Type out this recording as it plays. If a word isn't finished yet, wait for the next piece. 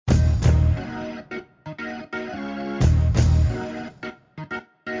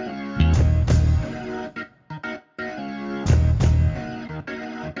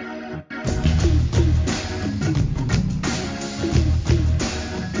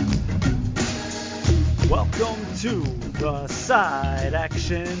Welcome to the Side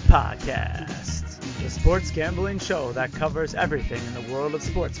Action Podcast, the sports gambling show that covers everything in the world of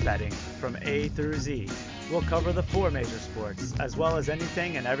sports betting from A through Z. We'll cover the four major sports, as well as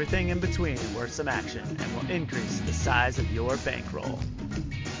anything and everything in between worth some action, and will increase the size of your bankroll.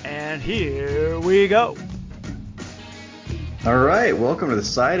 And here we go. All right, welcome to the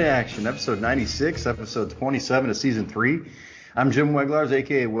Side Action, episode 96, episode 27 of season 3. I'm Jim Weglars,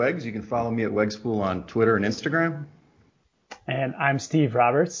 aka Wegs. You can follow me at Wegspool on Twitter and Instagram. And I'm Steve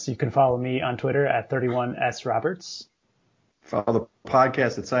Roberts. You can follow me on Twitter at 31sroberts. Follow the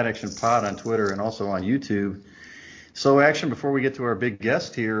podcast at Side Action Pod on Twitter and also on YouTube. So, Action, before we get to our big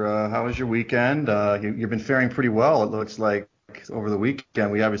guest here, how was your weekend? You've been faring pretty well, it looks like, over the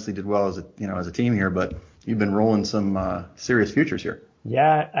weekend. We obviously did well as a team here, but you've been rolling some serious futures here.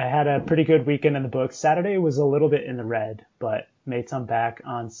 Yeah, I had a pretty good weekend in the books. Saturday was a little bit in the red, but made some back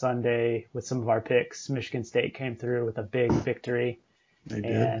on Sunday with some of our picks. Michigan State came through with a big victory. They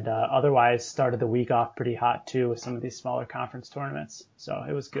did. And otherwise started the week off pretty hot too with some of these smaller conference tournaments. So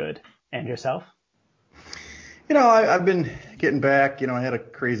it was good. And yourself? I've been getting back. I had a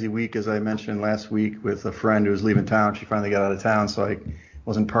crazy week, as I mentioned last week, with a friend who was leaving town. She finally got out of town, so I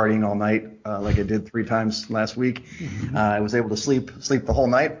wasn't partying all night like I did 3 times last week. Mm-hmm. I was able to sleep the whole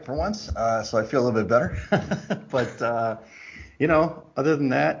night for once, so I feel a little bit better. But, other than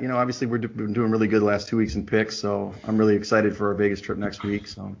that, obviously we've been doing really good the last 2 weeks in picks, so I'm really excited for our Vegas trip next week.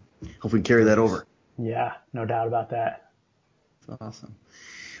 So hopefully we can carry that over. Yeah, no doubt about that. That's awesome.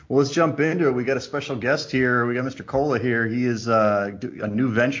 Well, let's jump into it. We got a special guest here. We got Mr. Cola here. He is a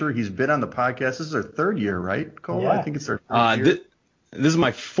new venture. He's been on the podcast. This is our 3rd year, right, Cola? Yeah. I think it's our 3rd year. This is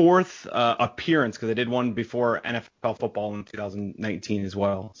my 4th appearance because I did one before NFL football in 2019 as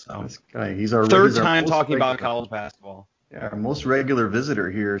well. So this guy, he's our 3rd time talking about college basketball. Yeah, our most regular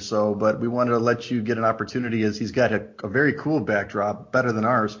visitor here. But we wanted to let you get an opportunity, as he's got a very cool backdrop, better than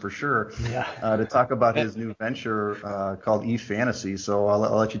ours for sure. Yeah. To talk about his new venture called eFantasy. So I'll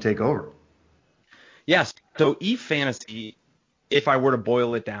let you take over. Yes. So eFantasy, if I were to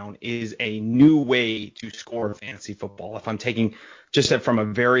boil it down, is a new way to score fantasy football. If I'm taking just from a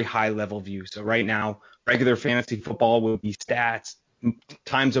very high level view. So right now, regular fantasy football will be stats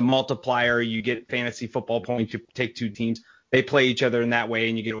times a multiplier. You get fantasy football points. You take 2 teams. They play each other in that way,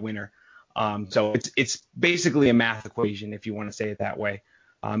 and you get a winner. So it's basically a math equation, if you want to say it that way.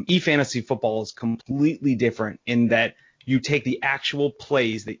 eFantasy football is completely different in that you take the actual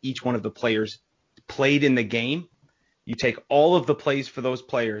plays that each one of the players played in the game. You take all of the plays for those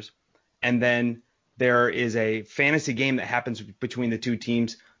players, and then there is a fantasy game that happens between the 2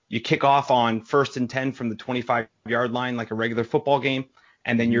 teams. You kick off on 1st and 10 from the 25-yard line like a regular football game,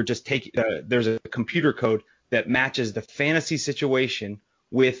 and then you're just taking there's a computer code that matches the fantasy situation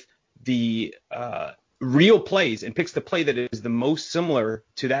with the real plays and picks the play that is the most similar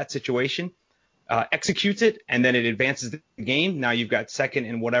to that situation, executes it, and then it advances the game. Now you've got 2nd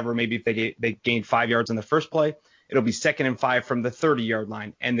and whatever. Maybe if they gained 5 yards on the first play, it'll be 2nd and 5 from the 30-yard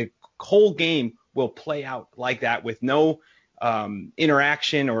line, and the whole game will play out like that with no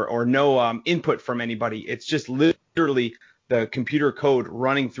interaction or no input from anybody. It's just literally the computer code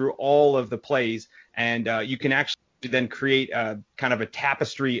running through all of the plays, and you can actually then create kind of a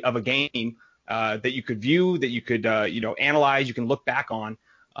tapestry of a game that you could view, that you could analyze, you can look back on.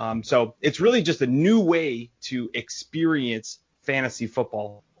 So it's really just a new way to experience fantasy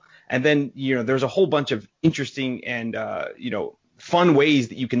football. And then there's a whole bunch of interesting and fun ways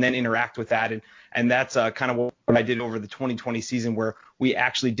that you can then interact with that. And that's kind of what I did over the 2020 season, where we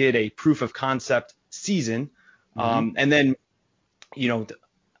actually did a proof of concept season. Mm-hmm. And then,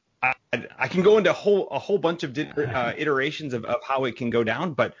 I can go into a whole bunch of iterations of how it can go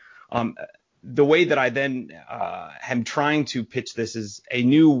down. But the way that I then am trying to pitch this is a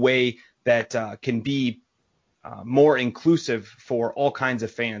new way that can be more inclusive for all kinds of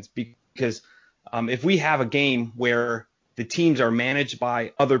fans. Because if we have a game where the teams are managed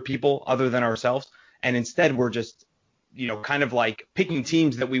by other people other than ourselves, and instead we're just, kind of like picking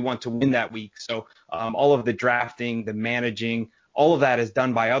teams that we want to win that week. So all of the drafting, the managing, all of that is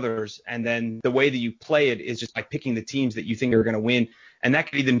done by others. And then the way that you play it is just by picking the teams that you think are going to win. And that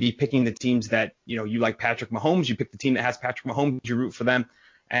could even be picking the teams that, you like Patrick Mahomes. You pick the team that has Patrick Mahomes, you root for them,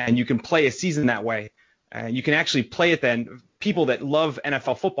 and you can play a season that way. And you can actually play it then. People that love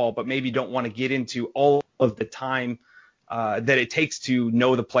NFL football but maybe don't want to get into all of the time that it takes to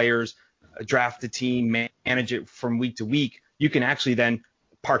know the players, draft the team, manage it from week to week, you can actually then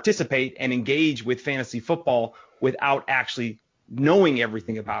participate and engage with fantasy football without actually knowing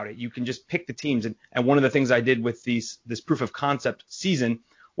everything about it. You can just pick the teams. And one of the things I did with this proof of concept season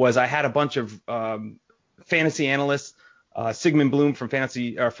was I had a bunch of fantasy analysts. Sigmund Bloom from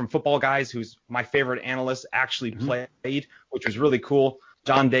Football Guys, who's my favorite analyst, actually played, which was really cool.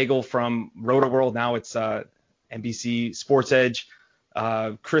 John Daigle from Roto-World, now it's NBC Sports Edge.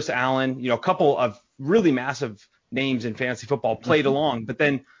 Chris Allen, a couple of really massive names in fantasy football played along. But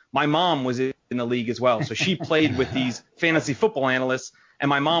then my mom was in the league as well, so she played with these fantasy football analysts, and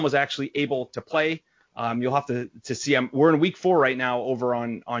my mom was actually able to play. You'll have to see. We're in week 4 right now over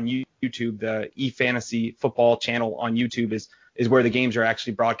on YouTube. The eFantasy Football channel on YouTube is where the games are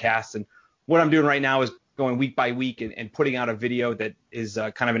actually broadcast. And what I'm doing right now is going week by week and putting out a video that is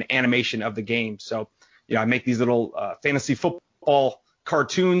kind of an animation of the game. So, I make these little fantasy football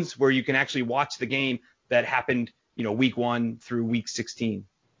cartoons where you can actually watch the game that happened, week 1 through week 16.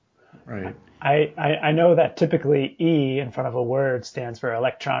 Right. I know that typically E in front of a word stands for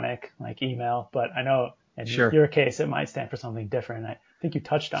electronic, like email, but I know in your case it might stand for something different. I think you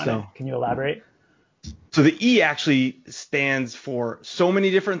touched on it. Can you elaborate? So the E actually stands for so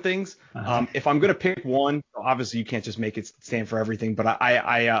many different things. If I'm going to pick one, obviously you can't just make it stand for everything, but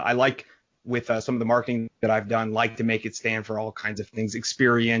I like with some of the marketing that I've done, like to make it stand for all kinds of things: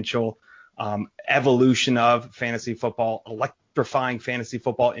 experiential, evolution of fantasy football, electrifying fantasy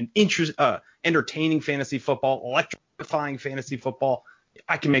football, and entertaining fantasy football, electrifying fantasy football.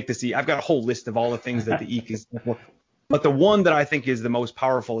 I can make this E. I've got a whole list of all the things that the E can stand for. But the one that I think is the most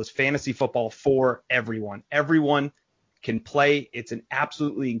powerful is fantasy football for everyone. Everyone can play. It's an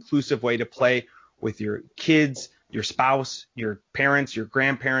absolutely inclusive way to play with your kids, your spouse, your parents, your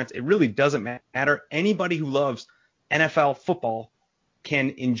grandparents. It really doesn't matter. Anybody who loves NFL football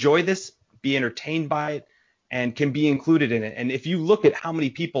can enjoy this, be entertained by it, and can be included in it. And if you look at how many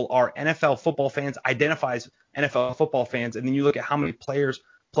people are NFL football fans, identify as NFL football fans, and then you look at how many players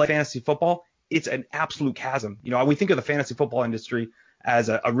play fantasy football, it's an absolute chasm. We think of the fantasy football industry as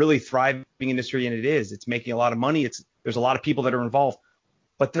a really thriving industry, and it is. It's making a lot of money. There's a lot of people that are involved.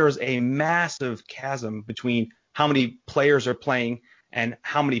 But there's a massive chasm between how many players are playing and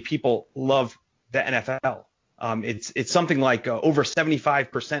how many people love the NFL. It's something like over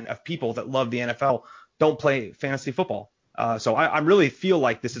 75% of people that love the NFL don't play fantasy football. So I really feel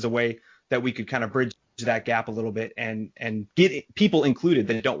like this is a way that we could kind of bridge that gap a little bit and get people included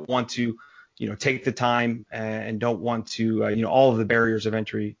that don't want to, take the time and don't want to, all of the barriers of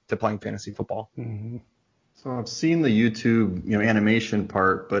entry to playing fantasy football. Mm-hmm. So I've seen the YouTube, animation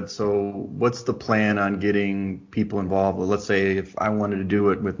part, but so what's the plan on getting people involved? Let's say if I wanted to do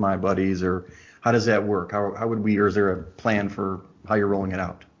it with my buddies, or how does that work? How would we, or is there a plan for how you're rolling it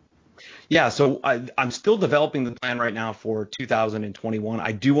out? Yeah, so I'm still developing the plan right now for 2021.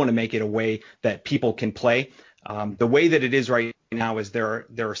 I do want to make it a way that people can play. The way that it is right now is there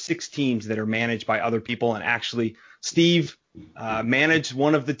are 6 teams that are managed by other people, and actually Steve managed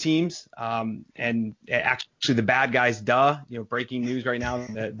one of the teams, and actually the bad guys, breaking news right now,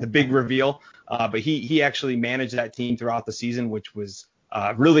 the big reveal. But he actually managed that team throughout the season, which was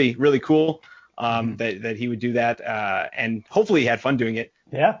really, really cool. That he would do that, and hopefully he had fun doing it.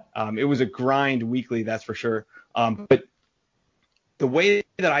 Yeah. It was a grind weekly, that's for sure. But the way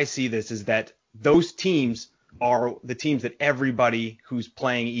that I see this is that those teams are the teams that everybody who's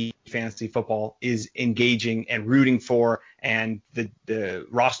playing fantasy football is engaging and rooting for, and the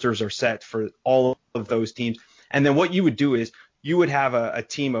rosters are set for all of those teams. And then what you would do is you would have a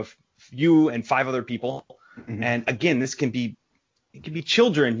team of you and 5 other people. Mm-hmm. And again, this can be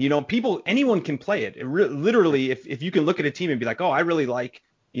children, anyone can play it. Literally, if you can look at a team and be like, oh, I really like,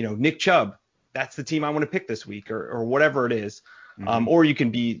 Nick Chubb, that's the team I want to pick this week, or whatever it is. Mm-hmm. Or you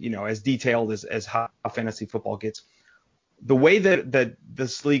can be, as detailed as how fantasy football gets. The way that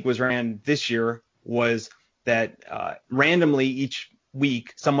this league was ran this year was that randomly each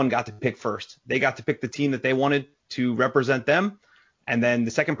week someone got to pick first. They got to pick the team that they wanted to represent them, and then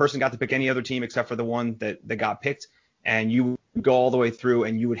the second person got to pick any other team except for the one that got picked. And you would go all the way through,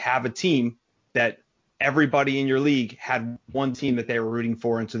 and you would have a team that everybody in your league had one team that they were rooting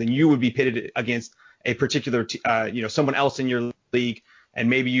for, and so then you would be pitted against a particular, someone else in your league, and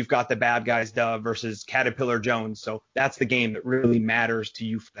maybe you've got the bad guys versus Caterpillar Jones. So that's the game that really matters to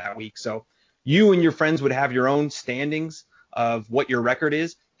you for that week. So you and your friends would have your own standings of what your record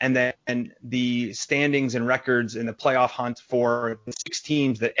is, and then the standings and records in the playoff hunt for the 6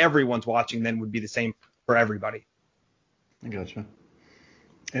 teams that everyone's watching then would be the same for everybody. I gotcha.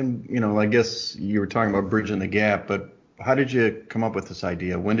 And, I guess you were talking about bridging the gap, but how did you come up with this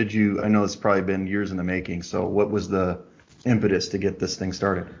idea? When did I know it's probably been years in the making, so what was the impetus to get this thing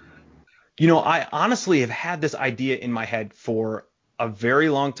started? I honestly have had this idea in my head for a very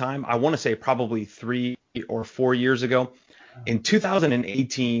long time. I want to say probably 3 or 4 years ago. In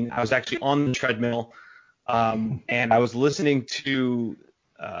 2018, I was actually on the treadmill. And I was listening to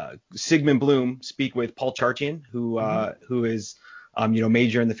Sigmund Bloom speak with Paul Charchian, who is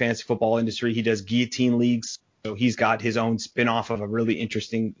major in the fantasy football industry. He does guillotine leagues, so he's got his own spin-off of a really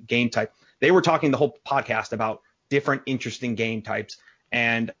interesting game type. They were talking the whole podcast about different interesting game types,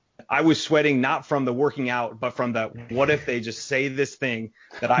 and I was sweating not from the working out, but from the what if they just say this thing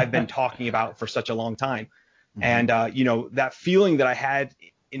that I've been talking about for such a long time. And that feeling that I had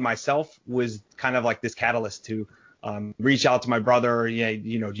in myself was kind of like this catalyst to reach out to my brother. Do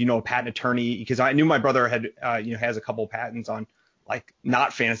you know a patent attorney? Because I knew my brother had has a couple of patents on like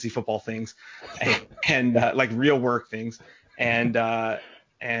not fantasy football things and like real work things. And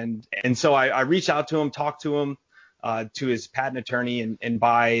so I reached out to him, talked to him, to his patent attorney, and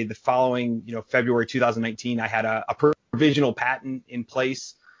by the following February 2019, I had a provisional patent in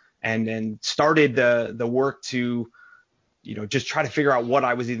place, and then started the work to just try to figure out what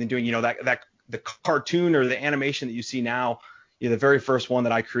I was even doing. That the cartoon or the animation that you see now, the very first one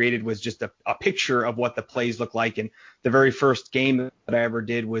that I created was just a picture of what the plays look like. And the very first game that I ever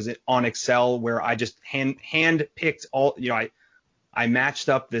did was on Excel, where I just hand picked all, I matched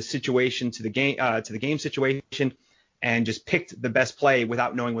up the situation to the game situation, and just picked the best play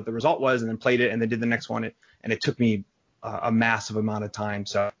without knowing what the result was, and then played it and then did the next one. And it took me a massive amount of time.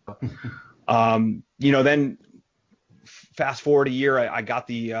 So, then fast forward a year, I got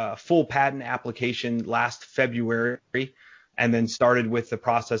the full patent application last February, and then started with the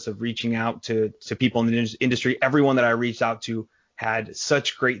process of reaching out to people in the industry. Everyone that I reached out to had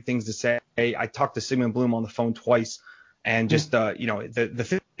such great things to say. I talked to Sigmund Bloom on the phone twice, and just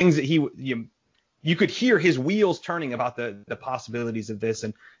the things that you could hear his wheels turning about the possibilities of this,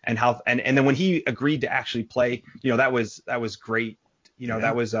 and how and then when he agreed to actually play, that was great.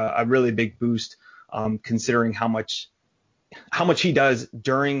 That was a really big boost, considering how much he does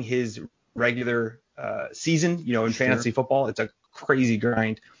during his regular season, in fantasy football. It's a crazy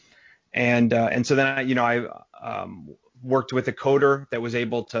grind. And so then I worked with a coder that was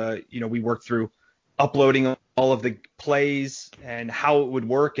able to, we worked through uploading all of the plays and how it would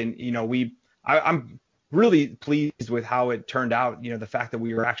work. And, I'm really pleased with how it turned out. The fact that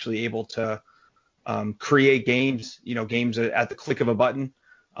we were actually able to create games at the click of a button,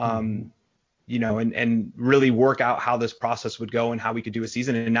 and really work out how this process would go and how we could do a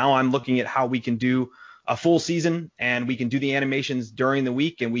season. And now I'm looking at how we can do a full season, and we can do the animations during the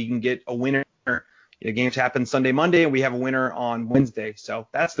week, and we can get a winner. The games happen Sunday, Monday, and we have a winner on Wednesday. So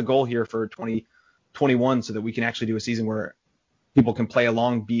that's the goal here for 2021, so that we can actually do a season where people can play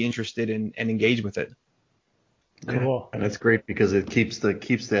along, be interested, and engage with it. Cool. And that's great because it keeps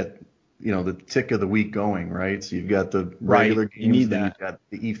that the tick of the week going, right? So you've got the regular games, you need then that. You've got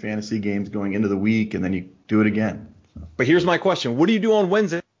the eFantasy games going into the week, and then you do it again. But here's my question: what do you do on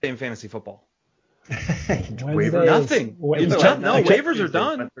Wednesday in fantasy football? Waivers? Nothing. No, waivers are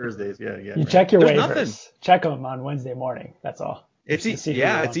done. Thursdays, yeah. You check your There's waivers. Nothing. Check them on Wednesday morning. That's all. It's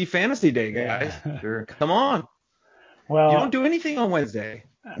eFantasy day, guys. Sure. Come on. Well, you don't do anything on Wednesday.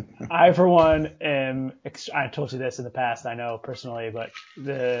 I, for one, I told you this in the past, I know personally, but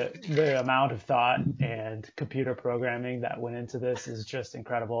the amount of thought and computer programming that went into this is just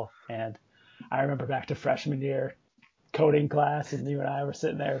incredible. And I remember back to freshman year coding class, and you and I were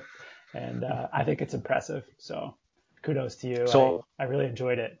sitting there, and I think it's impressive. So kudos to you. So I really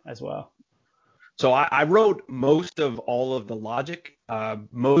enjoyed it as well. So I wrote most of all of the logic,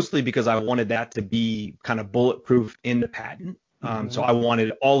 mostly because I wanted that to be kind of bulletproof in the patent. So I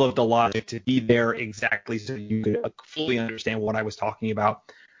wanted all of the logic to be there exactly so you could fully understand what I was talking about.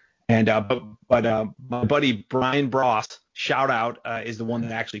 And but my buddy Brian Bross, shout out, is the one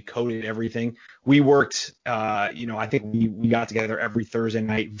that actually coded everything. We worked, I think we got together every Thursday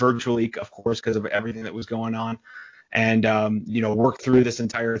night virtually, of course, because of everything that was going on. And, worked through this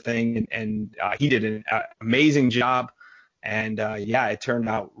entire thing, and he did an amazing job. And, it turned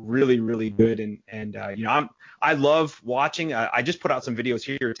out really, really good. And I love watching. I just put out some videos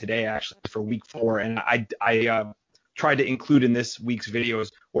here today, actually, for week 4. And I tried to include in this week's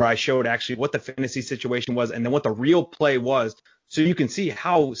videos where I showed actually what the fantasy situation was and then what the real play was. So you can see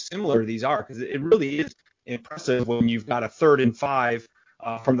how similar these are, because it really is impressive when you've got a 3rd and 5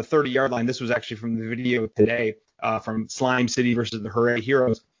 from the 30-yard line. This was actually from the video today. From Slime City versus the Hooray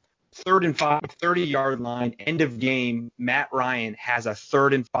Heroes. 3rd and 5, 30-yard line, end of game. Matt Ryan has a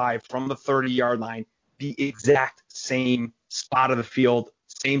 3rd and 5 from the 30-yard line, the exact same spot of the field,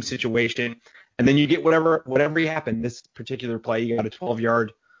 same situation. And then you get whatever happened. This particular play, you got a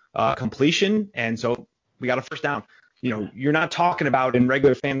 12-yard completion, and so we got a first down. You're not talking about in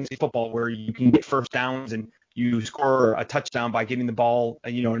regular fantasy football where you can get first downs and you score a touchdown by getting the ball,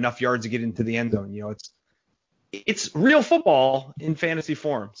 enough yards to get into the end zone. it's real football in fantasy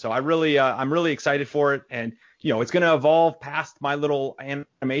form. So I'm really excited for it. And, it's going to evolve past my little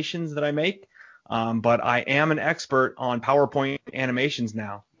animations that I make. But I am an expert on PowerPoint animations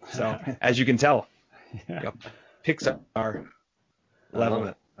now. So as you can tell, Yeah. Pixar level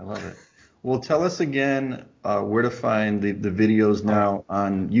it. I love it. Well, tell us again where to find the videos now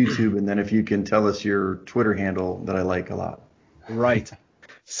on YouTube, and then if you can tell us your Twitter handle that I like a lot. Right.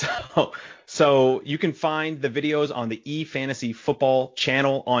 So you can find the videos on the eFantasy Football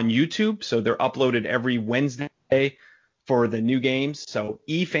channel on YouTube. So they're uploaded every Wednesday for the new games. So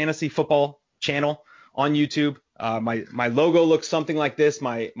eFantasy Football channel on YouTube. My logo looks something like this.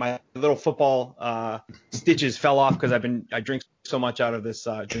 My little football stitches fell off because I drink so much out of this,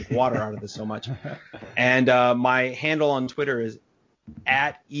 drink water out of this so much. And my handle on Twitter is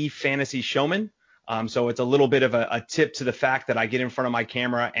 @eFantasyShowman. So it's a little bit of a tip to the fact that I get in front of my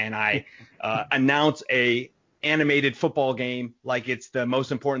camera and I announce a animated football game like it's the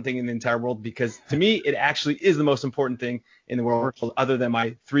most important thing in the entire world, because to me it actually is the most important thing in the world, other than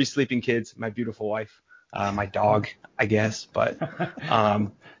my 3 sleeping kids, my beautiful wife, my dog, I guess. But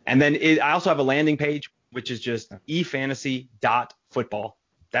and then I also have a landing page, which is just eFantasy.football.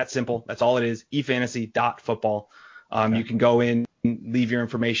 That's simple. That's all it is. eFantasy.football. You can go in, leave your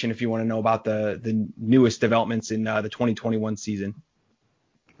information if you want to know about the newest developments in the 2021 season.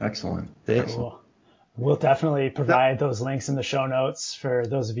 Excellent. Cool. We'll definitely provide those links in the show notes for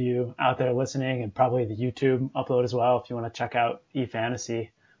those of you out there listening, and probably the YouTube upload as well. If you want to check out eFantasy,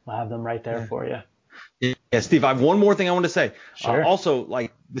 we'll have them right there for you. Yeah, Steve, I have one more thing I want to say. Sure. Also,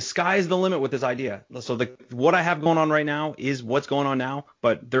 like, the sky is the limit with this idea. So what I have going on right now is what's going on now,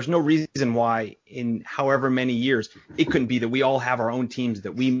 but there's no reason why in however many years it couldn't be that we all have our own teams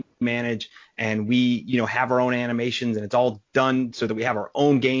that we manage, and we, have our own animations, and it's all done so that we have our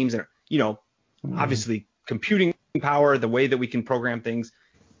own games, and, obviously computing power, the way that we can program things.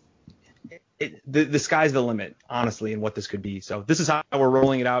 The sky's the limit, honestly, in what this could be. So this is how we're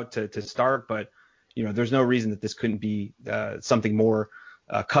rolling it out to start, but there's no reason that this couldn't be something more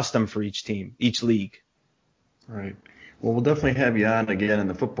custom for each team, each league. Right. Well, we'll definitely have you on again in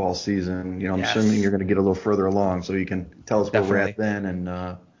the football season. I'm Yes. assuming you're going to get a little further along, so you can tell us where we're Definitely. at then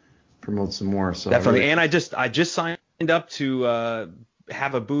and promote some more. So Definitely. really, And I just signed up to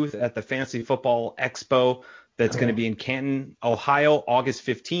have a booth at the Fantasy Football Expo that's going to be in Canton, Ohio, August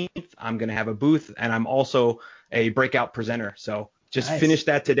 15th. I'm going to have a booth, and I'm also a breakout presenter. So just finished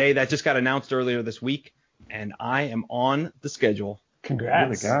that today. That just got announced earlier this week, and I am on the schedule.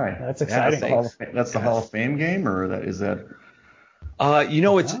 Congrats. You're the guy. That's exciting. That's the Hall of Fame game, or is that?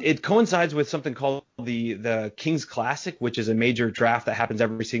 It coincides with something called the Kings Classic, which is a major draft that happens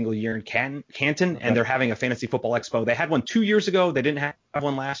every single year in Canton, and they're having a Fantasy Football Expo. They had one 2 years ago. They didn't have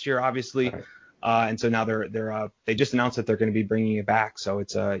one last year, obviously, and so now they just announced that they're going to be bringing it back. So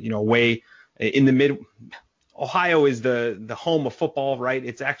it's way in the mid. Ohio is the home of football, right?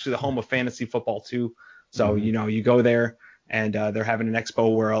 It's actually the home of fantasy football too. So you go there, and they're having an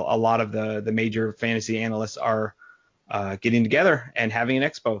expo where a lot of the major fantasy analysts are getting together and having an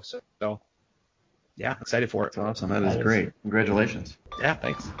expo. So yeah, excited for it. That's awesome. That is great. Congratulations. Yeah,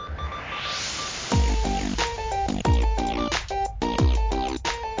 thanks.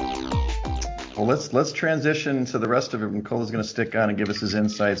 Well, let's transition to the rest of it. And Cole's going to stick on and give us his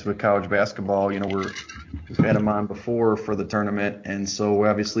insights with college basketball. We've had him on before for the tournament, and so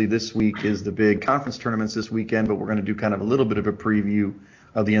obviously this week is the big conference tournaments this weekend. But we're going to do kind of a little bit of a preview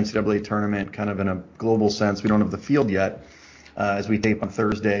of the NCAA tournament, kind of in a global sense. We don't have the field yet as we tape on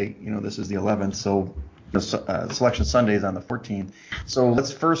Thursday. This is the 11th, so Selection Sunday is on the 14th. So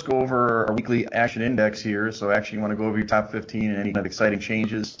let's first go over our weekly action index here. So actually, you want to go over your top 15 and any kind of exciting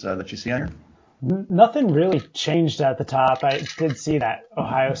changes that you see on here? Nothing really changed at the top. I did see that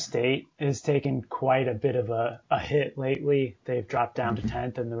Ohio State is taking quite a bit of a hit lately. They've dropped down to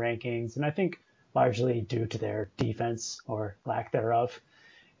 10th in the rankings, and I think largely due to their defense or lack thereof.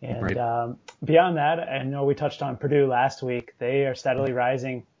 And beyond that, I know we touched on Purdue last week. They are steadily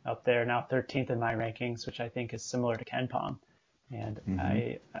rising up there, now 13th in my rankings, which I think is similar to KenPom. And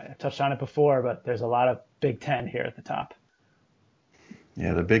I touched on it before, but there's a lot of Big Ten here at the top.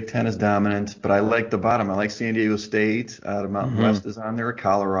 Yeah, the Big Ten is dominant, but I like the bottom. I like San Diego State out of Mountain West is on there.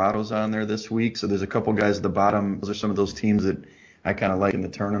 Colorado's on there this week. So there's a couple guys at the bottom. Those are some of those teams that I kind of like in the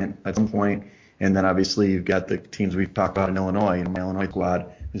tournament at some point. And then obviously you've got the teams we've talked about in Illinois. My Illinois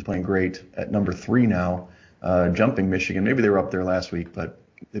squad is playing great at number 3 now, jumping Michigan. Maybe they were up there last week, but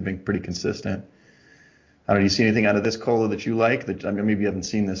they've been pretty consistent. I don't know, do you see anything out of this, Cola, that you like? Maybe you haven't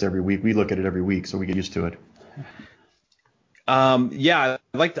seen this every week. We look at it every week, so we get used to it. Yeah,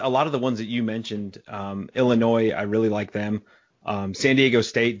 I liked a lot of the ones that you mentioned. Illinois, I really like them. San Diego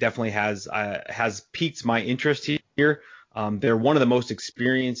State definitely has piqued my interest here. They're one of the most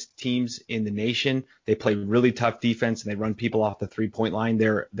experienced teams in the nation. They play really tough defense and they run people off the 3-point line.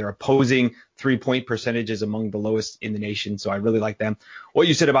 Their opposing 3-point percentage is among the lowest in the nation, so I really like them. What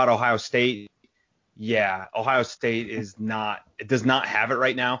you said about Ohio State, yeah, Ohio State does not have it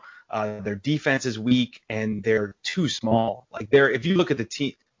right now. Their defense is weak and they're too small. Like if you look at the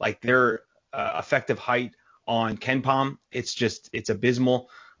team, like their effective height on KenPom, it's abysmal.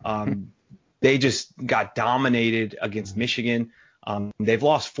 They just got dominated against Michigan. They've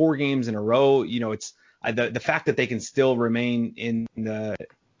lost 4 games in a row. You know, it's the fact that they can still remain in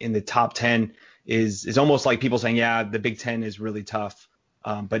the top 10 is almost like people saying, yeah, the Big Ten is really tough,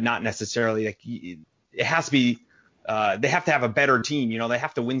 but not necessarily. Like, it has to be. They have to have a better team. You know, they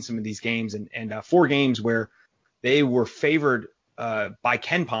have to win some of these games, and 4 games where they were favored by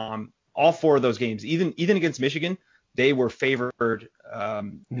KenPom. All 4 of those games, even against Michigan, they were favored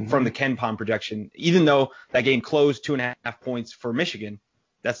from the KenPom projection. Even though that game closed 2.5 points for Michigan,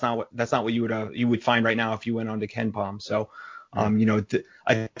 that's not what you would find right now if you went on to KenPom. So, you know,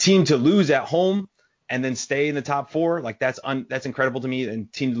 a team to lose at home and then stay in the top 4, like that's incredible to me.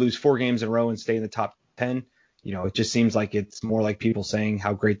 And team to lose 4 games in a row and stay in the top 10. You know, it just seems like it's more like people saying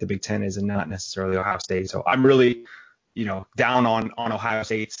how great the Big Ten is and not necessarily Ohio State. So I'm really, you know, down on Ohio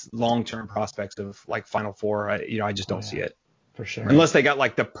State's long-term prospects of like Final Four. I just don't see it. For sure. Unless they got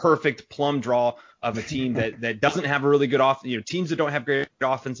like the perfect plum draw of a team that doesn't have a really good teams that don't have great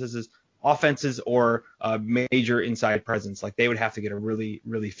offenses or major inside presence. Like they would have to get a really,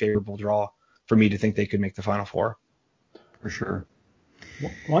 really favorable draw for me to think they could make the Final Four. For sure.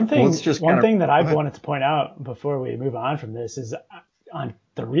 One thing that I've wanted to point out before we move on from this is on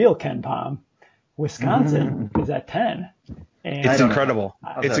the real KenPom, Wisconsin is at 10. And it's incredible.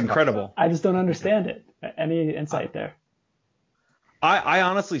 It's incredible. I just don't understand it. Any insight there? I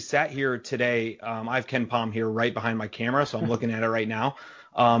honestly sat here today. I have KenPom here right behind my camera, so I'm looking at it right now.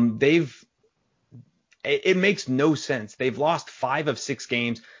 It makes no sense. They've lost 5 of 6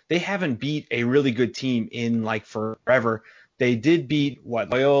 games. They haven't beat a really good team in like forever. They did beat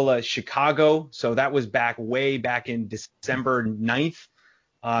Loyola Chicago, so that was way back in December 9th.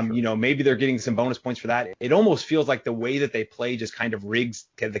 You know, maybe they're getting some bonus points for that. It almost feels like the way that they play just kind of rigs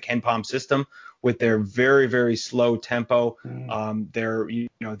the KenPom system with their very, very slow tempo. They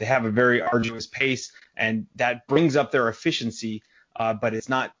have a very arduous pace, and that brings up their efficiency, but it's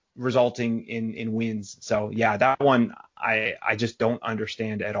not resulting in wins. So yeah, that one I just don't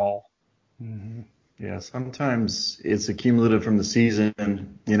understand at all. Mm-hmm. Yeah, sometimes it's accumulative from the season,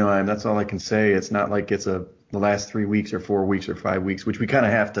 you know, and that's all I can say. It's not like it's the last 3 weeks or 4 weeks or 5 weeks, which we kind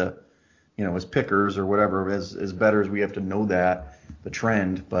of have to, you know, as pickers or whatever, as bettors, we have to know the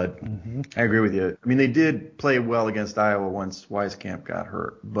trend. But I agree with you. I mean, they did play well against Iowa once Wieskamp got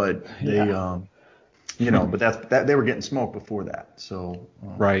hurt, but they, you know, but that they were getting smoked before that. So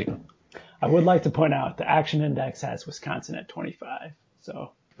right. I would like to point out the Action Index has Wisconsin at 25.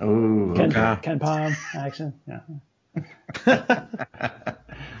 So. Oh, KenPom action. Yeah.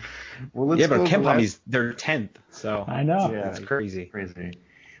 Well, but KenPom they're 10th. So I know. Yeah, it's crazy.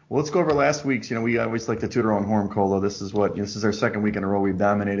 Well, let's go over last week's. You know, we always like to toot our own horn, Colo. This is our second week in a row we've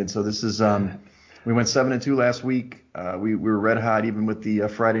dominated. So this is we went 7-2 last week. We were red hot even with the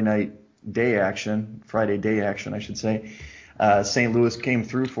Friday day action, I should say. St. Louis came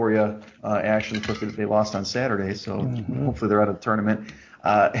through for you. Action, of course, they lost on Saturday, so hopefully they're out of the tournament.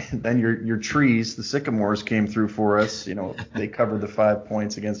 Then your trees, the Sycamores, came through for us. You know, they covered the 5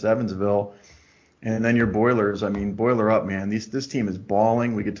 points against Evansville. And then your Boilers, I mean, boiler up, man. This team is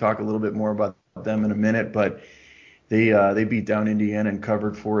balling. We could talk a little bit more about them in a minute, but they beat down Indiana and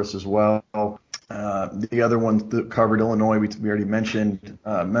covered for us as well. The other one that covered Illinois, we already mentioned.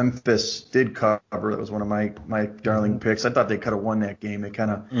 Memphis did cover. That was one of my darling picks. I thought they could have won that game. They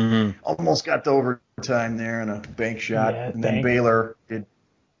kind of almost got to overtime there in a bank shot. Yeah, and then Baylor did.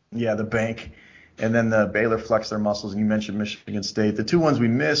 Yeah, the bank. And then the Baylor flexed their muscles, and you mentioned Michigan State. The 2 ones we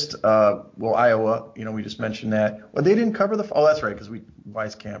missed, Iowa, you know, we just mentioned that. Well, they didn't cover that's right, because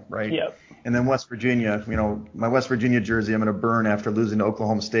Wieskamp, right? Yep. And then West Virginia, you know, my West Virginia jersey I'm going to burn after losing to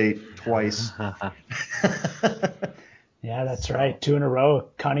Oklahoma State twice. Yeah, that's right. 2 in a row.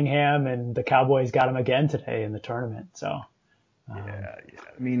 Cunningham and the Cowboys got him again today in the tournament. So. Yeah.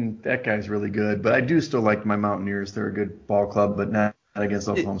 I mean, that guy's really good, but I do still like my Mountaineers. They're a good ball club, but not against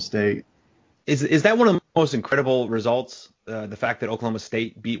Oklahoma State. Is that one of the most incredible results? The fact that Oklahoma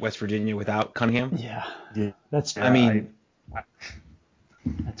State beat West Virginia without Cunningham? Yeah. That's. I mean,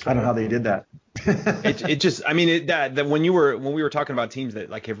 That's I don't know how they did that. It just, I mean, that when we were talking about teams that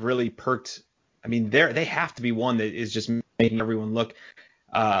like have really perked, I mean, they have to be one that is just making everyone look.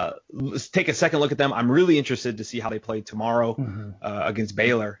 Let's take a second look at them. I'm really interested to see how they play tomorrow against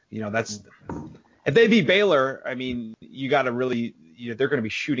Baylor. You know, that's if they beat Baylor, I mean, you got to really, they're going to be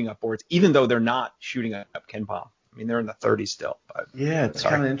shooting up boards, even though they're not shooting up KenPom. I mean, they're in the 30s still. But, yeah, it's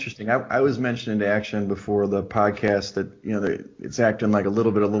kind of interesting. I was mentioning to Action before the podcast that it's acting like a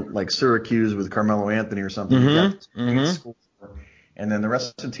little bit of like Syracuse with Carmelo Anthony or something. Great score, and then the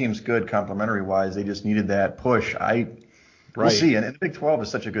rest of the team's good complementary wise. They just needed that push. We'll see. And the Big 12 is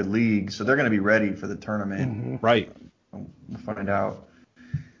such a good league, so they're going to be ready for the tournament. Right. We'll find out.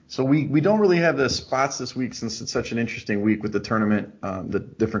 So we don't really have the spots this week since it's such an interesting week with the tournament, the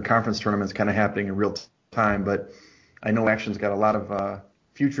different conference tournaments kind of happening in real time. But I know Action's got a lot of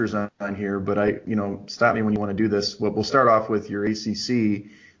futures on here. But stop me when you want to do this. We'll start off with your ACC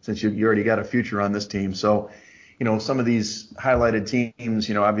since you already got a future on this team. So some of these highlighted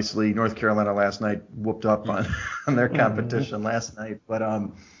teams, obviously North Carolina last night whooped up on their competition last night. But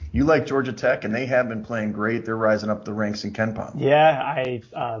you like Georgia Tech, and they have been playing great. They're rising up the ranks in KenPom. Yeah, I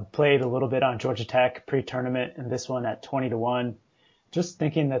played a little bit on Georgia Tech pre-tournament, and this one at 20-1. Just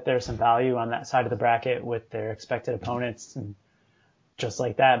thinking that there's some value on that side of the bracket with their expected opponents, and just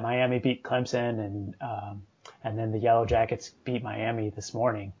like that, Miami beat Clemson, and then the Yellow Jackets beat Miami this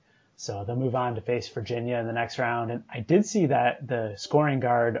morning. So they'll move on to face Virginia in the next round. And I did see that the scoring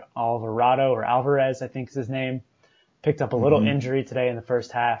guard Alvarez, I think is his name, picked up a little injury today in the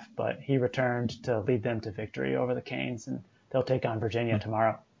first half, but he returned to lead them to victory over the Canes, and they'll take on Virginia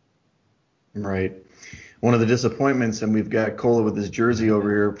tomorrow. Right. One of the disappointments, and we've got Cola with his jersey over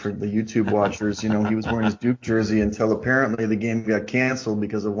here for the YouTube watchers, he was wearing his Duke jersey until apparently the game got canceled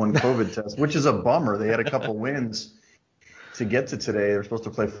because of one COVID test, which is a bummer. They had a couple wins to get to today. They're supposed to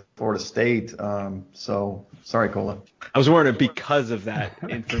play Florida State. So sorry, Cola. I was wearing it because of that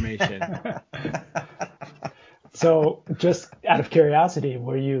information. So just out of curiosity,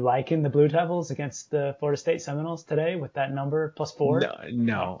 were you liking the Blue Devils against the Florida State Seminoles today with that number +4?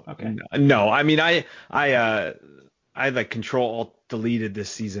 No. Oh, okay. No. I mean, I like Control-Alt-Deleted this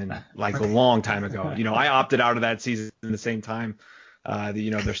season like a long time ago. I opted out of that season at the same time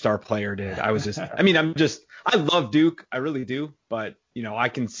their star player did. I love Duke. I really do. But, I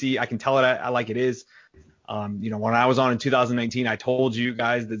can tell it I like it is. When I was on in 2019, I told you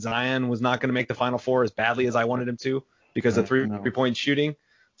guys that Zion was not going to make the Final Four as badly as I wanted him to because of three-point shooting.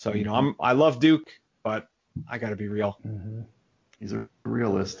 So, I love Duke, but I got to be real. Mm-hmm. He's a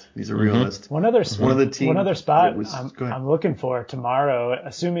realist. One other spot I'm looking for tomorrow,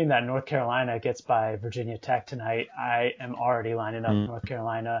 assuming that North Carolina gets by Virginia Tech tonight, I am already lining up North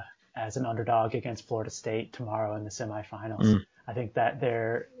Carolina as an underdog against Florida State tomorrow in the semifinals. I think that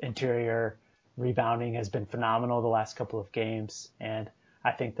their interior rebounding has been phenomenal the last couple of games, and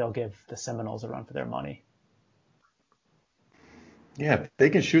I think they'll give the Seminoles a run for their money. Yeah, they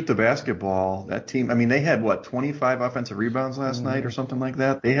can shoot the basketball. That team, I mean, they had 25 offensive rebounds last night or something like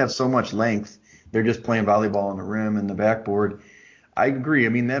that. They have so much length. They're just playing volleyball on the rim and the backboard. I agree. I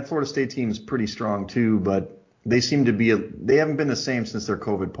mean, that Florida State team is pretty strong too, but they seem to be they haven't been the same since their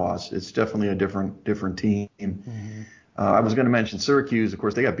COVID pause. It's definitely a different team. I was going to mention Syracuse. Of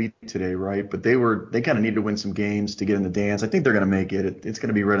course, they got beat today, right? But they kind of need to win some games to get in the dance. I think they're going to make it. It's going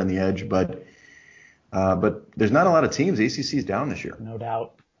to be right on the edge, but there's not a lot of teams. The ACC is down this year. No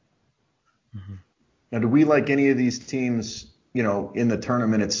doubt. Now, do we like any of these teams, in the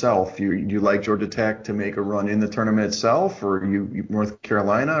tournament itself? You like Georgia Tech to make a run in the tournament itself, or you North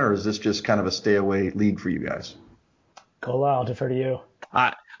Carolina, or is this just kind of a stay away league for you guys? Cola, I'll defer to you.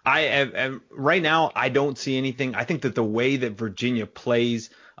 I am right now. I don't see anything. I think that the way that Virginia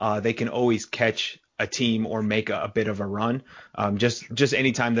plays, they can always catch a team or make a bit of a run. Just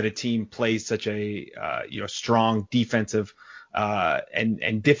any time that a team plays such a strong defensive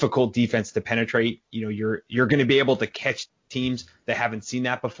and difficult defense to penetrate, you're going to be able to catch teams that haven't seen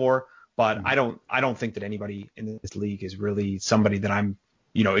that before. But I don't think that anybody in this league is really somebody that I'm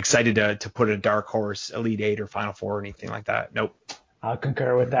excited to put a dark horse, Elite Eight or Final Four or anything like that. Nope. I'll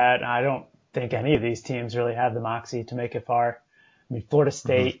concur with that. I don't think any of these teams really have the moxie to make it far. I mean, Florida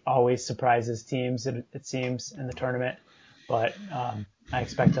State always surprises teams, it seems, in the tournament. But I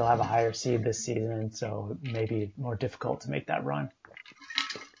expect they'll have a higher seed this season, so maybe more difficult to make that run.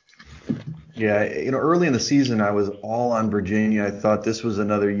 Yeah, early in the season, I was all on Virginia. I thought this was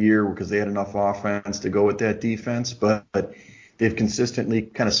another year because they had enough offense to go with that defense, but they've consistently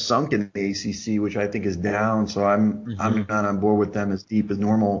kind of sunk in the ACC, which I think is down. So I'm not on board with them as deep as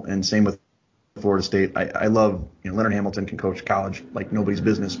normal. And same with Florida State. I love, Leonard Hamilton can coach college like nobody's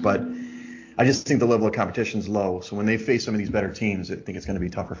business, but I just think the level of competition is low. So when they face some of these better teams, I think it's going to be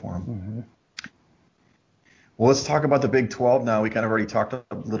tougher for them. Mm-hmm. Well, let's talk about the Big 12 now. We kind of already talked a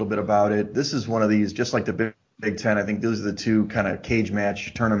little bit about it. This is one of these, just like the Big 10, I think those are the two kind of cage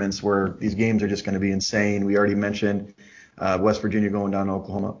match tournaments where these games are just going to be insane. We already mentioned West Virginia going down to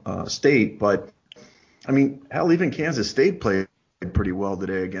Oklahoma State, but I mean, hell, even Kansas State played pretty well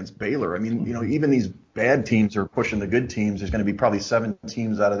today against Baylor. I mean, even these bad teams are pushing the good teams. There's going to be probably 7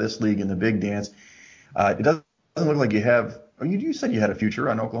 teams out of this league in the Big Dance. It doesn't look like you have. You said you had a future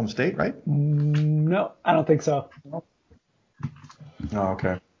on Oklahoma State, right? No, I don't think so. Oh,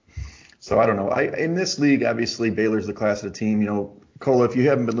 okay. So I don't know. In this league, obviously Baylor's the class of the team. Cola, if you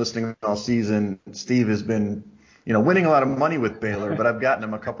haven't been listening all season, Steve has been, winning a lot of money with Baylor, but I've gotten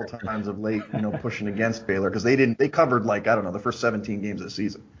him a couple times of late, pushing against Baylor because they covered the first 17 games of the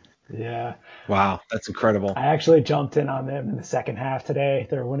season. Yeah. Wow, that's incredible. I actually jumped in on them in the second half today.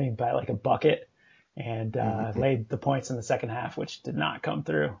 They're winning by like a bucket and laid the points in the second half, which did not come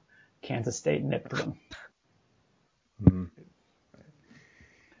through. Kansas State nipped them. Mm-hmm.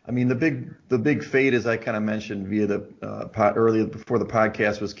 I mean, the big fade, as I kind of mentioned via the earlier before the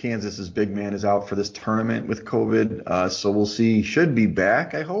podcast, was Kansas's big man is out for this tournament with COVID. So we'll see. Should be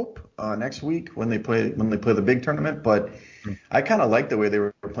back, I hope, next week when they play the big tournament. But I kind of like the way they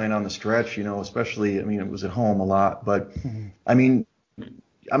were playing on the stretch. Especially, I mean, it was at home a lot, but I mean,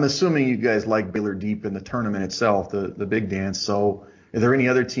 I'm assuming you guys like Baylor deep in the tournament itself, the big dance. So are there any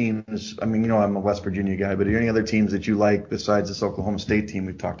other teams? I mean, I'm a West Virginia guy, but are there any other teams that you like besides this Oklahoma State team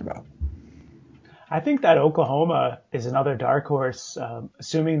we've talked about? I think that Oklahoma is another dark horse,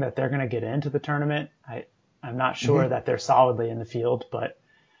 assuming that they're going to get into the tournament. I'm not sure that they're solidly in the field, but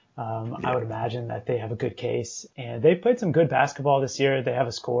I would imagine that they have a good case. And they played some good basketball this year. They have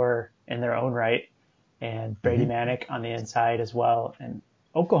a scorer in their own right, and Brady Manick on the inside as well. And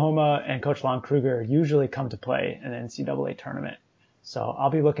Oklahoma and Coach Lon Kruger usually come to play in the NCAA tournament. So I'll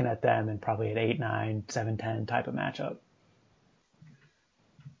be looking at them in probably an 8-9, 7-10 type of matchup.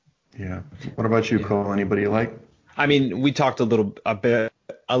 Yeah. What about you, Cole? Anybody you like? I mean, we talked a little bit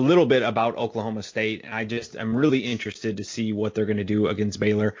about Oklahoma State, and I'm really interested to see what they're going to do against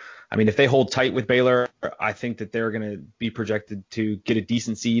Baylor. I mean, if they hold tight with Baylor, I think that they're going to be projected to get a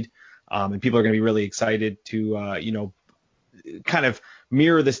decent seed, and people are going to be really excited to, kind of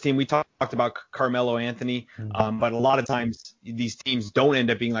mirror this team. We talked about Carmelo Anthony, but a lot of times these teams don't end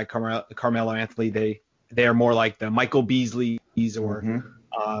up being like Carmelo Anthony. They are more like the Michael Beasleys or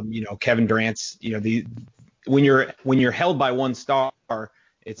Kevin Durant's. When you're held by one star,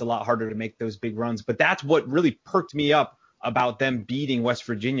 it's a lot harder to make those big runs. But that's what really perked me up about them beating West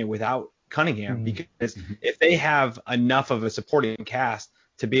Virginia without Cunningham, because if they have enough of a supporting cast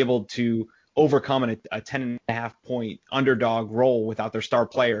to be able to overcome a 10.5 point underdog role without their star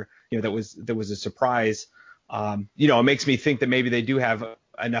player, that was a surprise. It makes me think that maybe they do have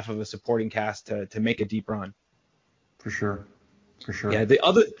enough of a supporting cast to make a deep run. For sure. Yeah. The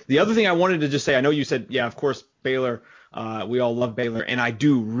other thing I wanted to just say, I know you said, yeah, of course, Baylor. We all love Baylor, and I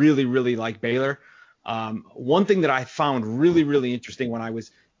do really, really like Baylor. One thing that I found really, really interesting when I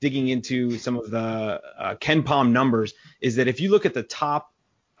was digging into some of the KenPom numbers is that if you look at the top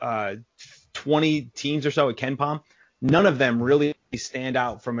 20 teams or so at KenPom, none of them really stand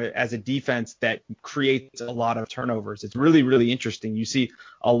out as a defense that creates a lot of turnovers. It's really, really interesting. You see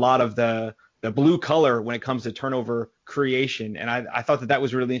a lot of the blue color when it comes to turnover creation. And I thought that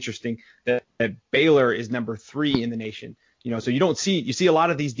was really interesting that Baylor is number 3 in the nation. So you see a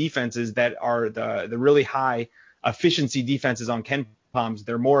lot of these defenses that are the really high efficiency defenses on KenPoms.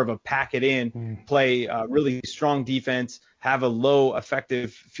 They're more of a pack it in, play really strong defense, have a low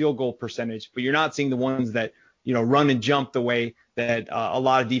effective field goal percentage, but you're not seeing the ones that, run and jump the way that a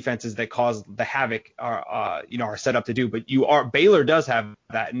lot of defenses that cause the havoc are set up to do. But Baylor does have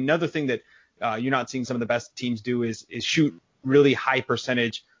that. Another thing that you're not seeing some of the best teams do is shoot really high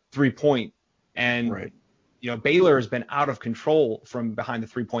percentage 3-point. And, right. Baylor has been out of control from behind the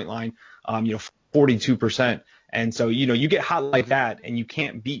 3-point line, 42%. And so, you get hot like that and you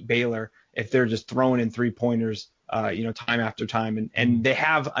can't beat Baylor if they're just throwing in 3-pointers, time after time. And they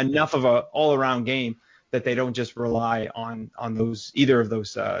have enough of a all around game that they don't just rely on either of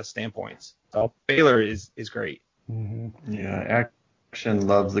those standpoints. So Baylor is great. Mm-hmm. Yeah. Action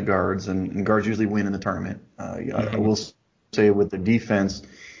loves the guards, and guards usually win in the tournament. I will say with the defense,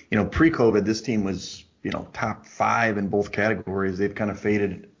 pre-COVID, this team was, top 5 in both categories. They've kind of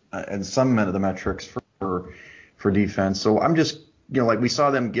faded in some of the metrics for defense. So I'm just, like we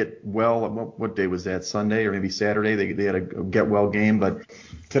saw them get well. What day was that? Sunday or maybe Saturday? They had a get well game, but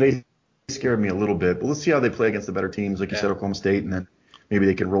today's scared me a little bit. But let's see how they play against the better teams, like you said, Oklahoma State, and then maybe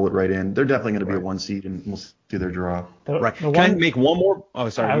they can roll it right in. They're definitely going to be a 1 seed, and we'll see their draw. Can I make one more? Oh,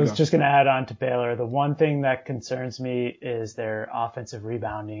 sorry. I was just going to add on to Baylor. The one thing that concerns me is their offensive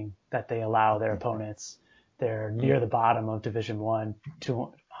rebounding that they allow their opponents. They're near the bottom of Division I,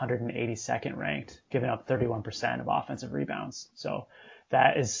 282nd ranked, giving up 31% of offensive rebounds. So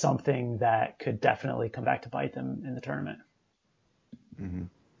that is something that could definitely come back to bite them in the tournament. Mm-hmm.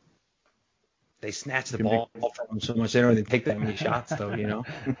 They snatch the ball from them so much they don't even take that many shots, though, you know.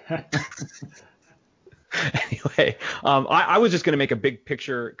 Anyway, I was just going to make a big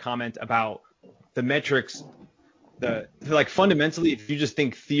picture comment about the metrics. Fundamentally, if you just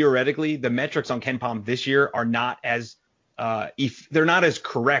think theoretically, the metrics on KenPom this year are not as they're not as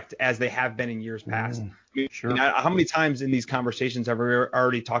correct as they have been in years past. Sure. How many times in these conversations have we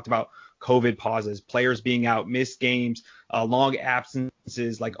already talked about COVID pauses, players being out, missed games, long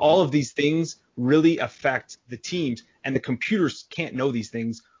absences, like all of these things really affect the teams, and the computers can't know these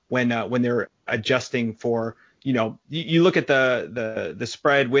things when they're adjusting for, you look at the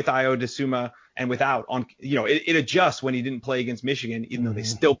spread with Ayo Dosunmu and without it adjusts when he didn't play against Michigan, even though they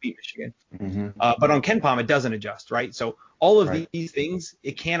still beat Michigan. Mm-hmm. But on KenPom, it doesn't adjust, right? So all of these things,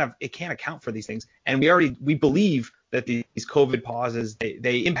 it can't account for these things. And we believe that these COVID pauses,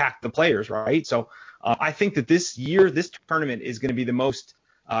 they impact the players, right? So I think that this tournament is going to be the most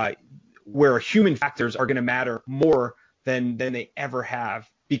where human factors are going to matter more than they ever have,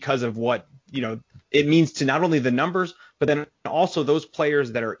 because of what it means to not only the numbers, but then also those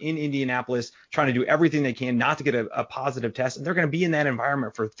players that are in Indianapolis trying to do everything they can not to get a positive test, and they're going to be in that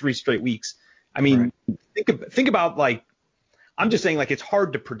environment for 3 straight weeks. I mean, think about, like, I'm just saying, like, it's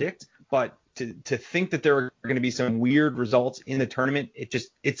hard to predict, but to think that there are going to be some weird results in the tournament,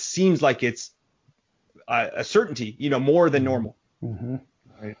 it seems like it's a certainty, more than normal. Mm-hmm.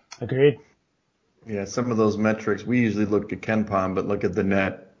 Right. Agreed. Yeah, some of those metrics, we usually look at KenPom, but look at the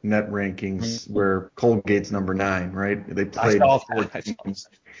net rankings where Colgate's number 9, right? They played 4 teams,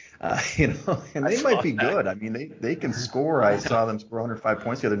 and they might be good. I mean, they can score. I saw them score 105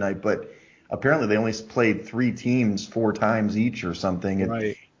 points the other night, but apparently they only played 3 teams 4 times each or something.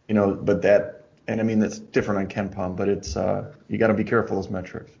 Right. But that's different on KenPom, but it's you got to be careful of those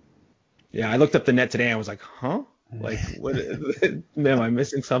metrics. Yeah, I looked up the net today and I was like, huh? Like, what? Am I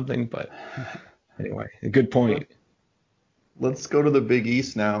missing something? But anyway, a good point. Let's go to the Big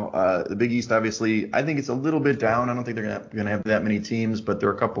East now. The Big East, obviously, I think it's a little bit down. I don't think they're going to have that many teams, but there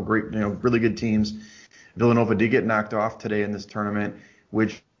are a couple great, really good teams. Villanova did get knocked off today in this tournament,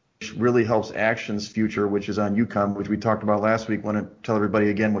 which really helps Action's future, which is on UConn, which we talked about last week. Want to tell everybody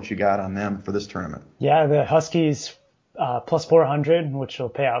again what you got on them for this tournament? Yeah, the Huskies plus 400, which will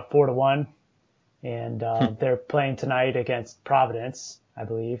pay out 4-1, and they're playing tonight against Providence, I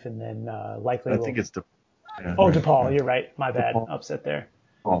believe, and then likely. I think it's DePaul. Yeah. You're right. My bad. DePaul. Upset there.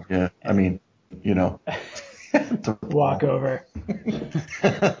 Oh yeah. I mean, walk over.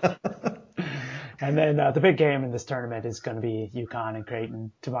 And then the big game in this tournament is going to be UConn and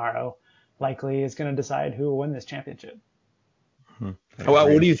Creighton tomorrow. Likely is going to decide who will win this championship. Well,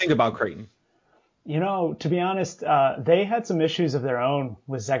 what do you think about Creighton? To be honest, they had some issues of their own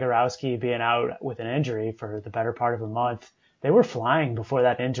with Zagorowski being out with an injury for the better part of a month. They were flying before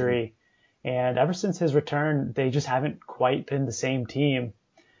that injury, and ever since his return, they just haven't quite been the same team.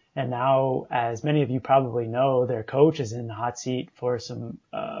 And now, as many of you probably know, their coach is in the hot seat for some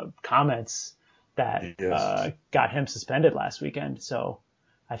comments that got him suspended last weekend. So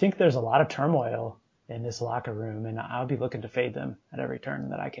I think there's a lot of turmoil in this locker room, and I'll be looking to fade them at every turn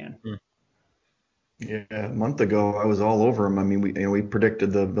that I can. Yeah, a month ago I was all over them. I mean, we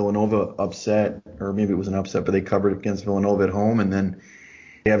predicted the Villanova upset, or maybe it was an upset, but they covered against Villanova at home, and then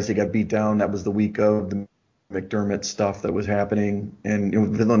they obviously got beat down. That was the week of the McDermott stuff that was happening. And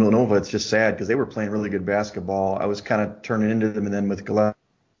with Villanova, it's just sad because they were playing really good basketball. I was kind of turning into them, and then with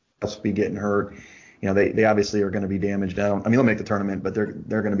Gillespie getting hurt, they obviously are going to be damaged down. I mean, they'll make the tournament, but they're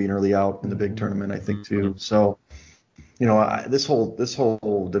going to be an early out in the big tournament, I think, too. So, this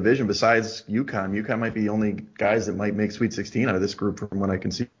whole division, besides UConn might be the only guys that might make Sweet 16 out of this group from what I can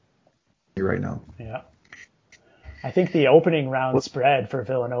see right now. Yeah. I think the opening round spread for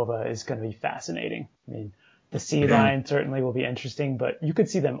Villanova is going to be fascinating. I mean, the seed line certainly will be interesting, but you could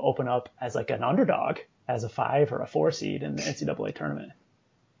see them open up as like an underdog, as a 5 or a 4 seed in the NCAA tournament.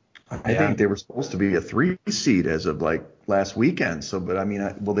 I think they were supposed to be a 3 seed as of like last weekend. So, but I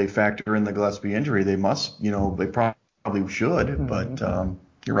mean, will they factor in the Gillespie injury? They must, they probably should, but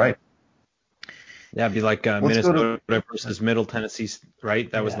you're right. Yeah, it'd be like Minnesota versus Middle Tennessee,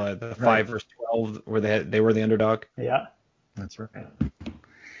 right? That was the 5 versus 12 where they were the underdog. Yeah, that's right.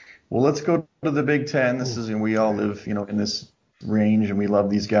 Well, let's go to the Big Ten. This is, and we all live, in this range, and we love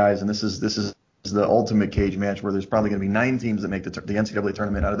these guys. And this is the ultimate cage match where there's probably going to be 9 teams that make the NCAA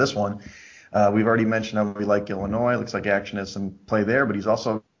tournament out of this one. We've already mentioned how we like Illinois. Looks like Action has some play there, but he's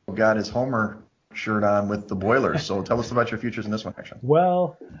also got his Homer shirt on with the Boilers. So tell us about your futures in this one, Action.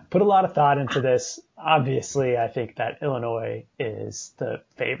 Well, put a lot of thought into this. Obviously, I think that Illinois is the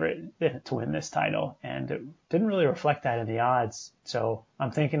favorite to win this title, and it didn't really reflect that in the odds. So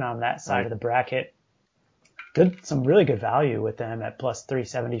I'm thinking on that side of the bracket, some really good value with them at plus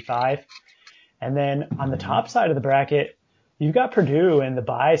 375. And then on the top side of the bracket, you've got Purdue in the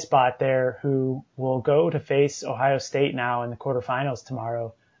bye spot there, who will go to face Ohio State now in the quarterfinals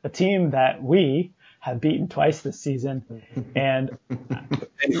tomorrow, a team that we have beaten twice this season. And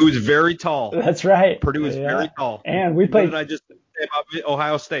who's very tall. That's right. Purdue is very tall. And we played. What did I just say about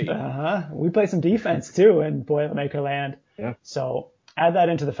Ohio State? We play some defense too in Boilermaker land. Yeah. So add that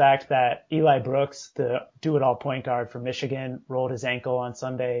into the fact that Eli Brooks, the do-it-all point guard for Michigan, rolled his ankle on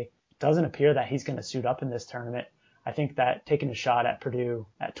Sunday. Doesn't appear that he's going to suit up in this tournament. I think that taking a shot at Purdue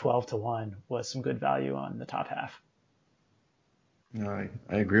at 12-1 was some good value on the top half. All right.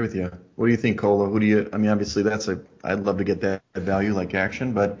 I agree with you. What do you think, Cola? Obviously I'd love to get that value like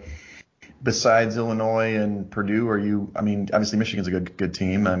Action, but besides Illinois and Purdue, obviously Michigan's a good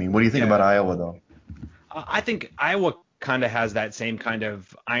team. What do you think about Iowa though? I think Iowa kind of has that same kind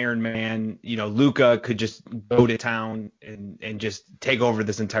of Iron Man. Luka could just go to town and just take over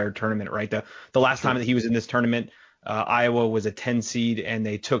this entire tournament, right? The last time that he was in this tournament, Iowa was a 10 seed and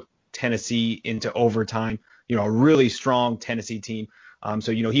they took Tennessee into overtime. A really strong Tennessee team.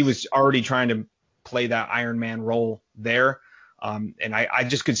 So he was already trying to play that Iron Man role there. And I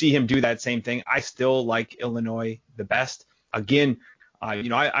just could see him do that same thing. I still like Illinois the best. Again,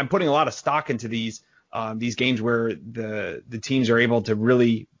 I'm putting a lot of stock into these games where the teams are able to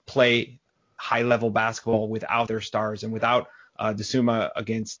really play high level basketball without their stars and without Desuma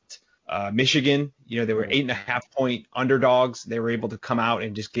against Michigan. They were 8.5-point underdogs. They were able to come out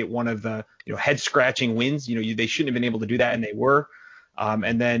and just get one of the head scratching wins. They shouldn't have been able to do that, and they were.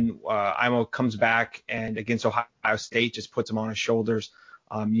 And then Iowa comes back and against Ohio State just puts them on his shoulders.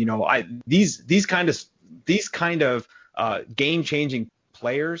 These kind of game changing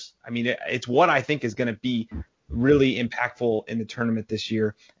players. It's what I think is going to be really impactful in the tournament this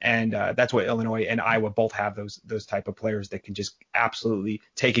year, and that's what Illinois and Iowa both have, those type of players that can just absolutely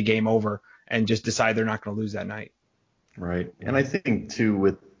take a game over and just decide they're not going to lose that night. Right, and I think too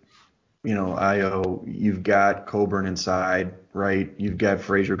with Io, you've got Coburn inside, right? You've got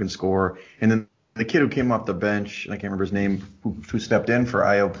Frazier who can score, and then the kid who came off the bench, and I can't remember his name, who stepped in for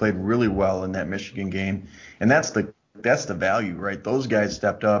Io, played really well in that Michigan game, and that's the value, right? Those guys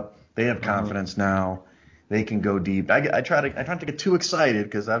stepped up. They have confidence now. They can go deep. I try not to get too excited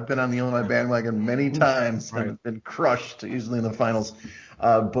because I've been on the Illinois bandwagon many times and been crushed usually in the finals.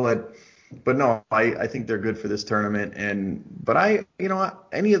 But no, I think they're good for this tournament. But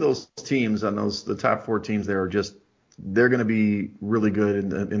any of those teams on the top 4 teams there they're going to be really good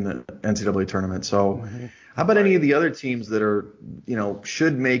in the NCAA tournament. So how about any of the other teams that are,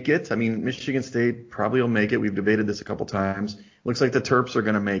 should make it? Michigan State probably will make it. We've debated this a couple times. Looks like the Terps are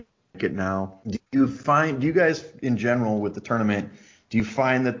going to make it now. Do you guys in general with the tournament, do you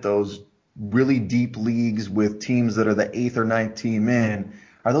find that those really deep leagues with teams that are the 8th or 9th team in,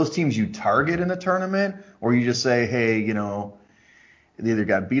 are those teams you target in the tournament, or you just say, hey, they either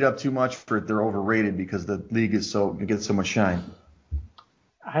got beat up too much or they're overrated because the league gets so much shine?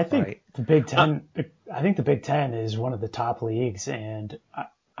 I think the Big Ten. I think the Big Ten is one of the top leagues, and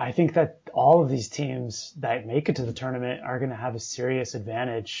I think that all of these teams that make it to the tournament are going to have a serious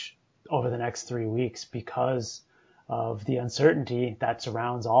advantage over the next 3 weeks because of the uncertainty that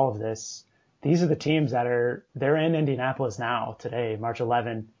surrounds all of this. These are the teams they're in Indianapolis now today, March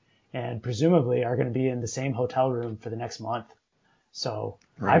 11, and presumably are going to be in the same hotel room for the next month. So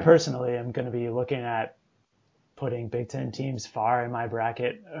I personally am going to be looking at putting Big Ten teams far in my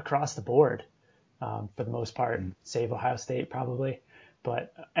bracket across the board, for the most part, save Ohio State probably,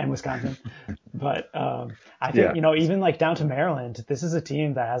 and Wisconsin. But I think, even like down to Maryland, this is a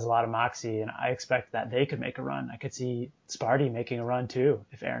team that has a lot of moxie, and I expect that they could make a run. I could see Sparty making a run too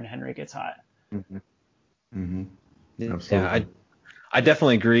if Aaron Henry gets hot. Absolutely. Yeah, I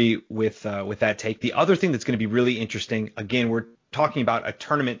definitely agree with that take. The other thing that's going to be really interesting, again, we're talking about a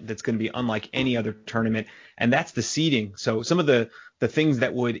tournament that's going to be unlike any other tournament, and that's the seeding. So some of the things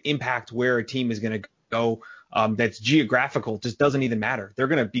that would impact where a team is going to go, that's geographical, just doesn't even matter. They're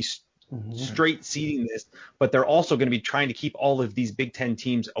going to be straight seeding this, but they're also going to be trying to keep all of these Big Ten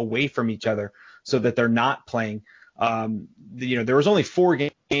teams away from each other so that they're not playing There was only 4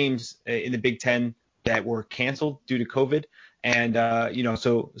 games in the Big Ten that were canceled due to COVID. And,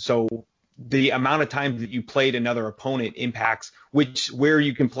 so the amount of time that you played another opponent impacts where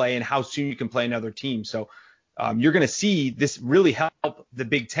you can play and how soon you can play another team. So you're going to see this really help the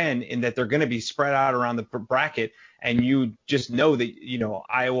Big Ten in that they're going to be spread out around the bracket. And you just know that,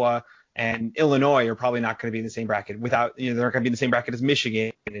 Iowa and Illinois are probably not going to be in the same bracket they're not going to be in the same bracket as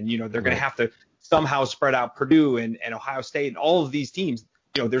Michigan. And, they're going to have to somehow spread out Purdue and Ohio State and all of these teams.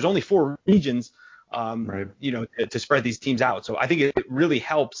 There's only 4 regions, to spread these teams out. So I think it really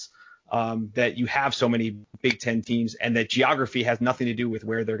helps that you have so many Big Ten teams and that geography has nothing to do with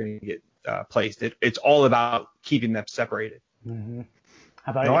where they're going to get placed. It's all about keeping them separated. Mm-hmm.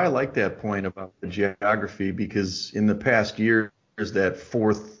 How about No, you? I like that point about the geography because in the past years, that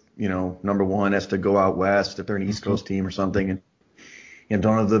 4th, number 1 has to go out west if they're an East Coast team or something, and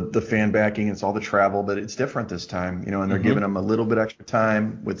don't have the fan backing. It's all the travel, but it's different this time, and they're giving them a little bit extra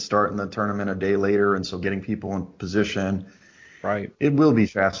time with starting the tournament a day later, and so getting people in position. Right. It will be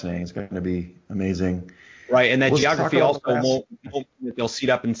fascinating. It's going to be amazing. Right, and that Let's geography talk about also won't they'll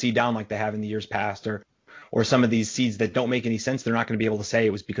seed up and seed down like they have in the years past, or some of these seeds that don't make any sense. They're not going to be able to say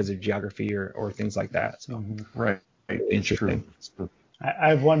it was because of geography or things like that. So Right. interesting. It's true. I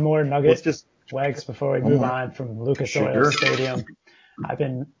have one more nugget, Wags, before we one move more. on from Lucas Oil Sure. Stadium.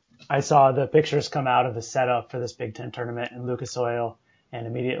 I saw the pictures come out of the setup for this Big Ten tournament in Lucas Oil and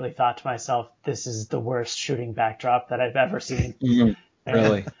immediately thought to myself, this is the worst shooting backdrop that I've ever seen.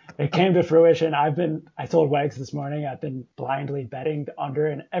 Really? It came to fruition. I told Wags this morning, I've been blindly betting the under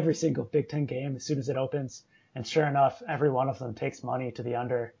in every single Big Ten game as soon as it opens. And sure enough, every one of them takes money to the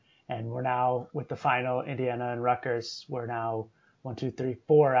under. And we're now with the final, Indiana and Rutgers, we're now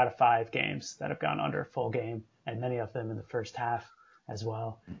 4 out of 5 games that have gone under full game, and many of them in the first half as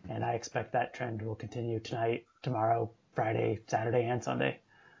well. And I expect that trend will continue tonight, tomorrow, Friday, Saturday, and Sunday.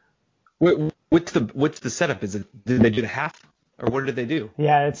 What's the setup? Did they do the half, or what did they do?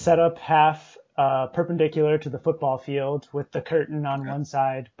 Yeah, it's set up half perpendicular to the football field with the curtain on one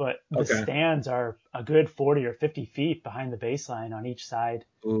side, but the stands are a good 40 or 50 feet behind the baseline on each side.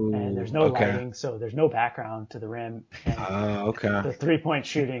 Ooh, and there's no lighting, so there's no background to the rim. And the 3-point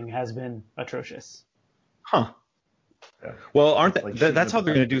shooting has been atrocious. Huh. Yeah. Well, that's Like how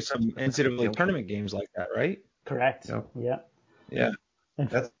they're going to do some NCAA tournament games like that, right? Correct. Yep. Yeah. Yeah.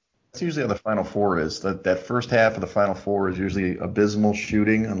 That's usually how the Final Four is. That first half of the Final Four is usually abysmal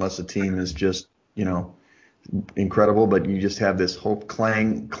shooting, unless the team is just, incredible. But you just have this whole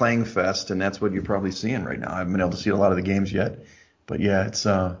clang fest, and that's what you're probably seeing right now. I haven't been able to see a lot of the games yet, but yeah, it's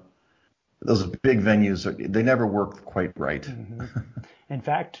those big venues. They never work quite right. Mm-hmm. In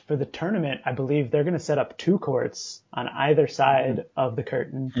fact, for the tournament, I believe they're going to set up 2 courts on either side of the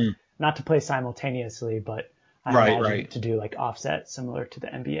curtain, not to play simultaneously, but I imagine to do like offset, similar to the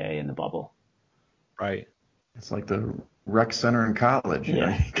NBA in the bubble. Right. It's like the rec center in college. You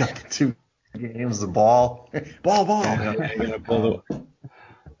got the 2 games, the ball.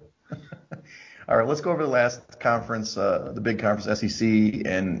 All right, let's go over the last conference, the big conference, SEC,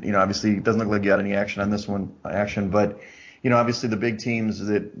 and obviously it doesn't look like you got any action on this one, but obviously the big teams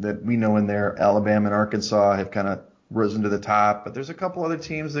that we know in there, Alabama and Arkansas, have kind of risen to the top, but there's a couple other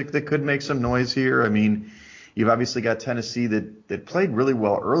teams that could make some noise here. I mean, you've obviously got Tennessee that played really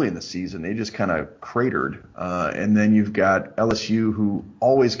well early in the season. They just kind of cratered, and then you've got LSU, who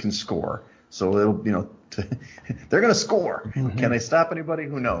always can score. So it'll, they're going to score. Mm-hmm. Can they stop anybody?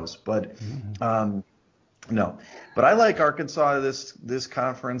 Who knows? But no. But I like Arkansas this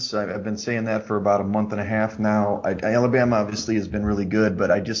conference. I've been saying that for about a month and a half now. Alabama obviously has been really good, but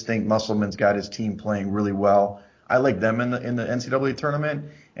I just think Musselman's got his team playing really well. I like them in the NCAA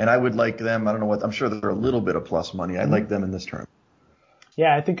tournament, and I would like them. I don't know what. I'm sure they're a little bit of plus money. I'd like them in this tournament.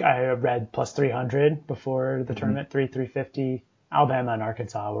 Yeah, I think I read plus 300 before the tournament, 350. Alabama and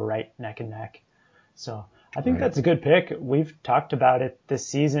Arkansas were right neck and neck. So I think that's a good pick. We've talked about it this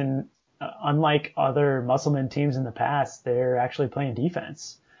season. Unlike other Musselman teams in the past, they're actually playing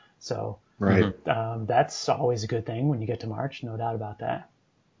defense. So that's always a good thing when you get to March, no doubt about that.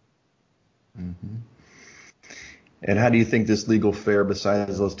 Mm-hmm. And how do you think this league will fare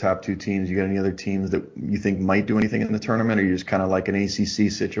besides those top 2 teams? You got any other teams that you think might do anything in the tournament, or you just kind of like an ACC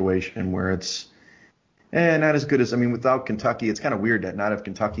situation where it's not as good as, without Kentucky, it's kind of weird that not have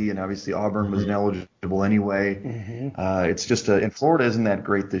Kentucky, and obviously Auburn was ineligible anyway. Mm-hmm. It's just and Florida isn't that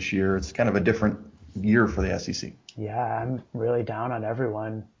great this year. It's kind of a different year for the SEC. Yeah, I'm really down on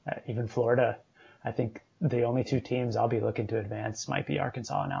everyone, even Florida. I think the only 2 teams I'll be looking to advance might be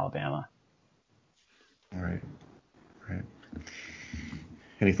Arkansas and Alabama. All right.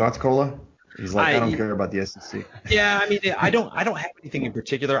 Any thoughts, Cola? He's like, I don't care about the SEC. Yeah, I mean, I don't have anything in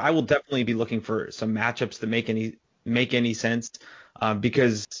particular. I will definitely be looking for some matchups that make any sense,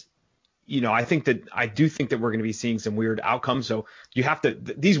 because I do think that we're going to be seeing some weird outcomes. So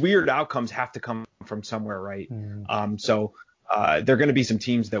these weird outcomes have to come from somewhere, right? So there are going to be some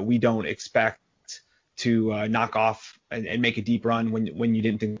teams that we don't expect to knock off and make a deep run when you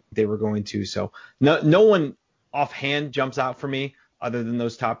didn't think they were going to. So no one offhand jumps out for me other than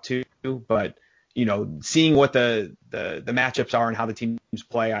those top two, but seeing what the matchups are and how the teams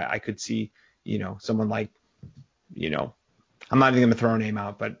play, I could see, someone like, I'm not even going to throw a name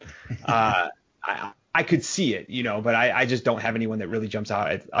out, but I could see it, but I just don't have anyone that really jumps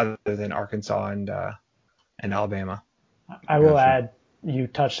out other than Arkansas and Alabama. I will add, you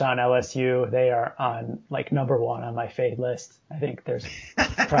touched on LSU. They are on number one on my fade list. I think there's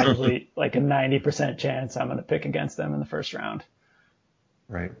probably a 90% chance I'm going to pick against them in the first round.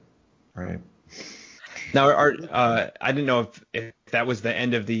 Right. Now, I didn't know if that was the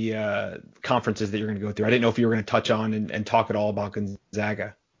end of the conferences that you're going to go through. I didn't know if you were going to touch on and talk at all about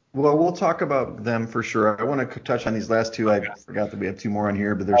Gonzaga. Well, we'll talk about them for sure. I want to touch on these last two. I forgot that we have two more on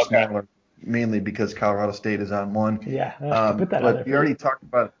here, but they're smaller, mainly because Colorado State is on one. Yeah, put that but we already talked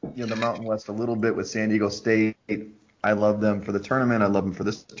about the Mountain West a little bit with San Diego State. I love them for the tournament. I love them for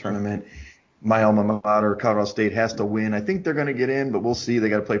this tournament. My alma mater, Colorado State, has to win. I think they're going to get in, but we'll see. They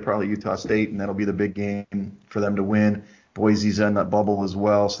got to play probably Utah State, and that'll be the big game for them to win. Boise's in that bubble as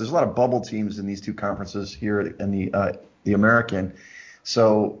well. So there's a lot of bubble teams in these two conferences here in the American.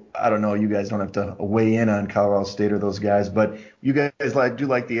 So I don't know. You guys don't have to weigh in on Colorado State or those guys, but you guys do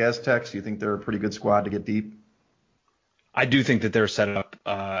like the Aztecs. You think they're a pretty good squad to get deep? I do think that they're set up.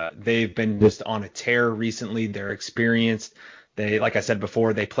 They've been just on a tear recently. They're experienced. They, like I said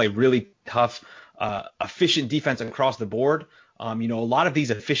before, they play really tough, efficient defense across the board. A lot of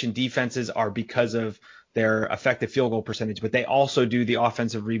these efficient defenses are because of their effective field goal percentage, but they also do the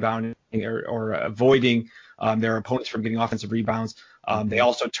offensive rebounding or avoiding their opponents from getting offensive rebounds. They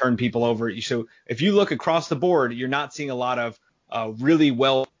also turn people over. So if you look across the board, you're not seeing a lot of really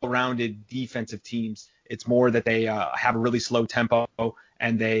well-rounded defensive teams. It's more that they have a really slow tempo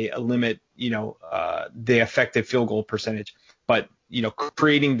and they limit, the effective field goal percentage. But,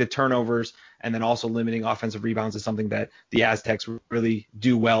 creating the turnovers and then also limiting offensive rebounds is something that the Aztecs really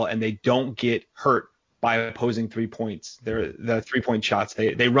do well, and they don't get hurt by opposing 3 points. They're the 3-point shots.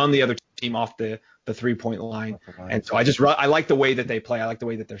 They run the other team off the 3-point line. And so I like the way that they play. I like the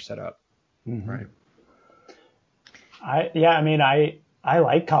way that they're set up. Mm-hmm. Right. I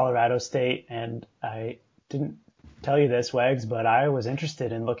like Colorado State, and I didn't tell you this, Wags, but I was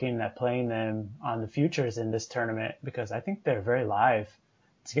interested in looking at playing them on the futures in this tournament because I think they're very live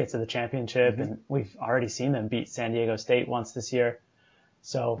to get to the championship, and we've already seen them beat San Diego State once this year.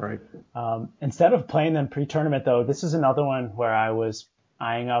 So instead of playing them pre-tournament, though, this is another one where I was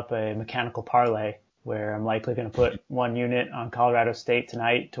eyeing up a mechanical parlay where I'm likely going to put one unit on Colorado State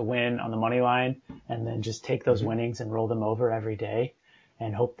tonight to win on the money line and then just take those winnings and roll them over every day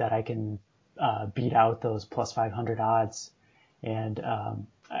and hope that I can beat out those plus 500 odds. And,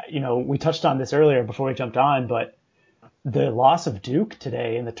 we touched on this earlier before we jumped on, but the loss of Duke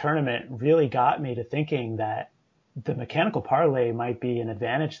today in the tournament really got me to thinking that the mechanical parlay might be an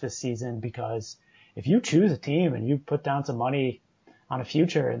advantage this season, because if you choose a team and you put down some money on a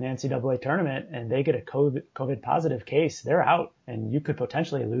future in the NCAA tournament and they get a COVID positive case, they're out and you could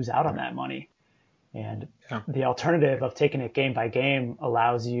potentially lose out on that money. And the alternative of taking it game by game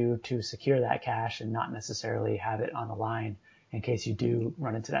allows you to secure that cash and not necessarily have it on the line in case you do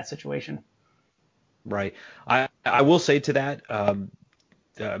run into that situation. Right. I will say to that,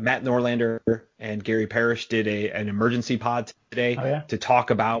 Matt Norlander and Gary Parrish did an emergency pod today to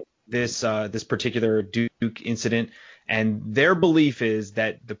talk about this particular Duke incident. And their belief is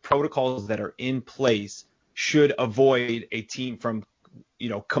that the protocols that are in place should avoid a team from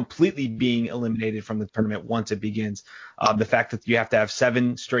completely being eliminated from the tournament once it begins. The fact that you have to have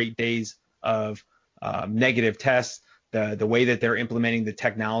 7 straight days of negative tests, the way that they're implementing the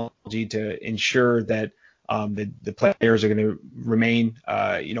technology to ensure that the players are going to remain,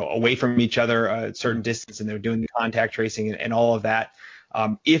 away from each other a certain distance, and they're doing the contact tracing and all of that.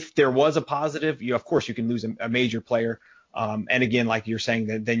 If there was a positive, of course you can lose a major player. And again, like you're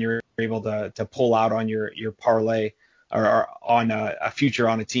saying, then you're able to pull out on your parlay or on a future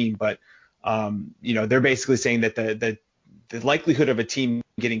on a team. But, they're basically saying that the likelihood of a team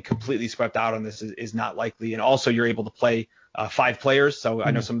getting completely swept out on this is not likely. And also you're able to play 5 players. So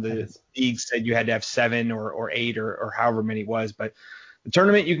I know some of the leagues said you had to have 7 or 8 or however many it was. But the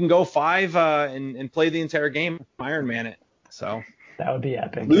tournament, you can go 5 and play the entire game, Ironman it. So That would be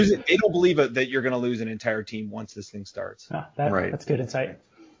epic. They don't believe that you're going to lose an entire team once this thing starts. That's good insight.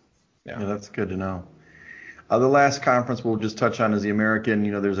 Yeah, that's good to know. The last conference we'll just touch on is the American.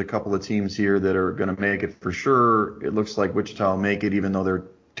 There's a couple of teams here that are going to make it for sure. It looks like Wichita will make it, even though they're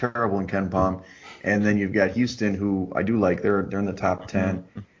terrible in KenPom. And then you've got Houston, who I do like. They're in the top 10.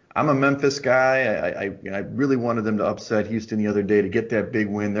 I'm a Memphis guy. I really wanted them to upset Houston the other day to get that big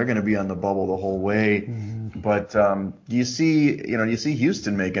win. They're going to be on the bubble the whole way. But do you see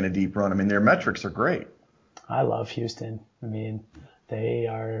Houston making a deep run? I mean, their metrics are great. I love Houston. I mean, they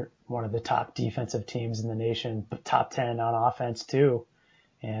are one of the top defensive teams in the nation, but top 10 on offense too.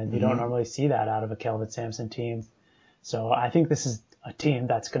 And you don't normally see that out of a Kelvin Sampson team. So I think this is a team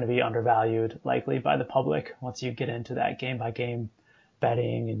that's going to be undervalued likely by the public once you get into that game by game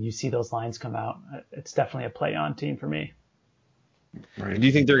betting and you see those lines come out. It's definitely a play on team for me. Right. Do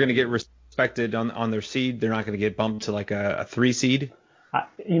you think they're going to get respected on their seed? They're not going to get bumped to like a 3 seed?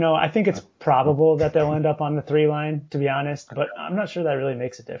 I think it's probable that they'll end up on the 3 line, to be honest, but I'm not sure that really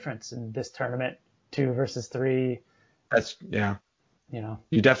makes a difference in this tournament. 2 versus 3.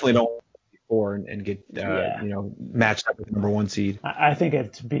 You definitely don't 4 and get matched up with the number 1 seed. I think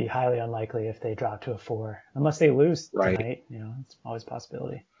it'd be highly unlikely if they drop to a 4, unless they lose tonight. It's always a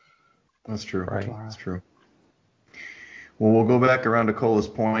possibility. That's true. Right. That's true. Well, we'll go back around to Cola's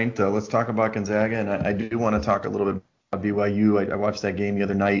point. Let's talk about Gonzaga, and I do want to talk a little bit about BYU. I watched that game the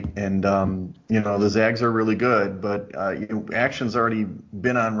other night, and the Zags are really good, but Action's already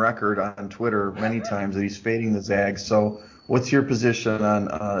been on record on Twitter many times that he's fading the Zags. So, what's your position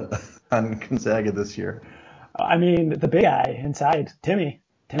on Gonzaga this year? I mean, the big guy inside, Timmy,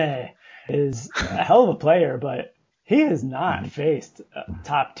 is a hell of a player, but he has not faced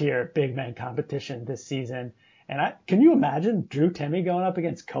top tier big man competition this season. And can you imagine Drew Timme going up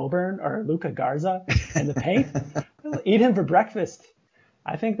against Coburn or Luka Garza in the paint? Eat him for breakfast.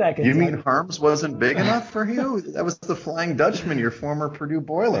 I think that You mean Harms wasn't big enough for you? That was the Flying Dutchman, your former Purdue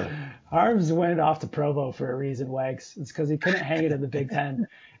Boiler. Harms went off to Provo for a reason, Wags. It's because he couldn't hang it in the Big Ten.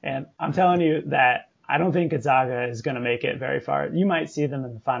 And I'm telling you that I don't think Gonzaga is going to make it very far. You might see them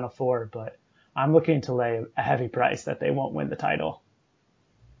in the Final Four, but I'm looking to lay a heavy price that they won't win the title.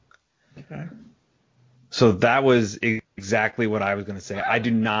 Okay. So that was exactly what I was going to say. I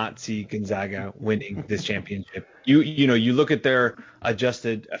do not see Gonzaga winning this championship. You look at their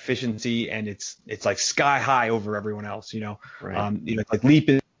adjusted efficiency and it's like sky high over everyone else. Right. It's like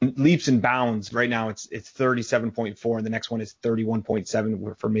leaps and bounds. Right now it's 37.4 and the next one is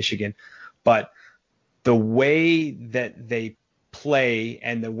 31.7 for Michigan. But the way that they play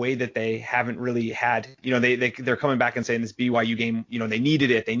and the way that they haven't really had, they're coming back and saying this BYU game, they needed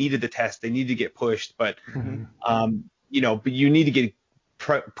it. They needed the test. They needed to get pushed. But, but you need to get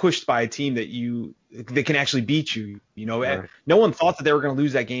pushed by a team that can actually beat you. Right. No one thought that they were going to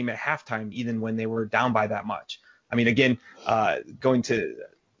lose that game at halftime, even when they were down by that much. I mean, again, going to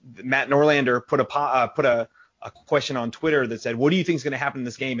Matt Norlander put a question on Twitter that said, what do you think is going to happen in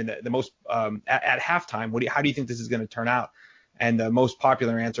this game? And the most at halftime, how do you think this is going to turn out? And the most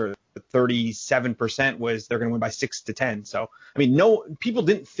popular answer, 37%, was they're going to win by 6-10. So, I mean, people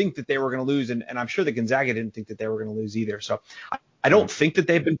didn't think that they were going to lose, and I'm sure that Gonzaga didn't think that they were going to lose either. So, I don't think that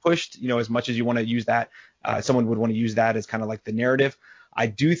they've been pushed, as much as you want to use that. Someone would want to use that as kind of like the narrative. I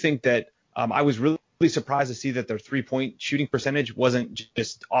do think that I was really surprised to see that their 3-point shooting percentage wasn't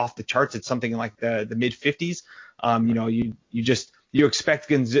just off the charts. It's something like the mid 50s. You expect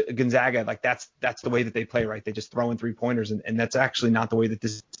Gonzaga, like that's the way that they play, right? They just throw in 3-pointers, and that's actually not the way that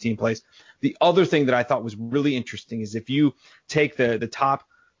this team plays. The other thing that I thought was really interesting is if you take the top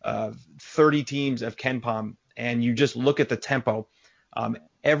 30 teams of KenPom and you just look at the tempo,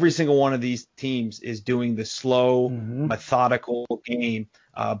 every single one of these teams is doing the slow, methodical game.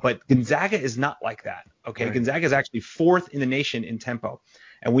 But Gonzaga is not like that. Okay. Right. Gonzaga is actually 4th in the nation in tempo.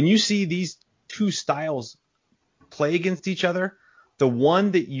 And when you see these two styles play against each other, the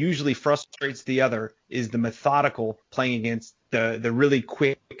one that usually frustrates the other is the methodical playing against the really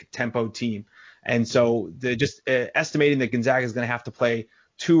quick tempo team. And so estimating that Gonzaga is going to have to play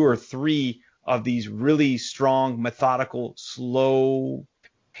 2 or 3 of these really strong, methodical,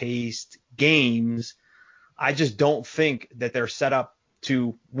 slow-paced games, I just don't think that they're set up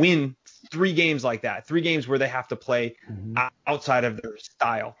to win 3 games like that, 3 games where they have to play outside of their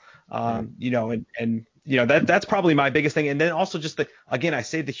style. That's probably my biggest thing. And then also just I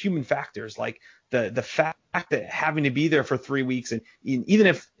say the human factors, like the fact that having to be there for 3 weeks, and even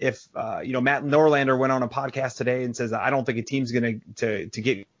if Matt Norlander went on a podcast today and says, I don't think a team's going to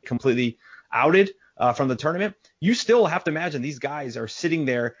get completely outed from the tournament, you still have to imagine these guys are sitting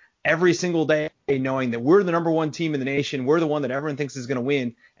there every single day knowing that we're the number one team in the nation. We're the one that everyone thinks is going to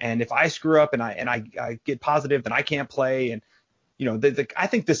win. And if I screw up and I get positive, then I can't play. And, I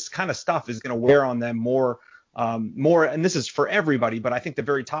think this kind of stuff is going to wear on them more, and this is for everybody, but I think the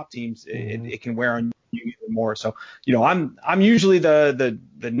very top teams, it can wear on you even more. So, I'm usually the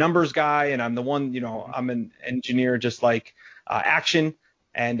numbers guy, and I'm the one, I'm an engineer just like action.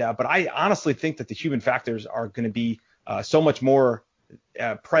 And but I honestly think that the human factors are going to be so much more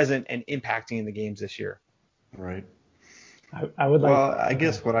present and impacting in the games this year. Right. I would like. Well, I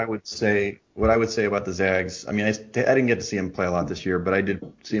guess what I would say about the Zags, I mean, I didn't get to see him play a lot this year, but I did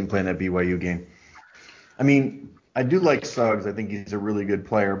see him play in that BYU game. I mean, I do like Suggs. I think he's a really good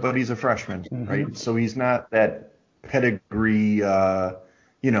player, but he's a freshman, right? So he's not that pedigree,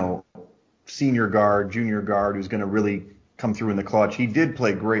 senior guard, junior guard who's going to really come through in the clutch. He did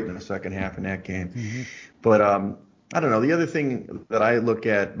play great in the second half in that game. But I don't know. The other thing that I look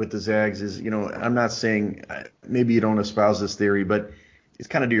at with the Zags is, I'm not saying maybe you don't espouse this theory, but it's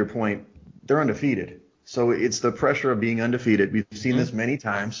kind of to your point. They're undefeated. So it's the pressure of being undefeated. We've seen this many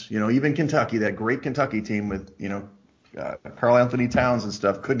times. Even Kentucky, that great Kentucky team with, Karl Anthony Towns and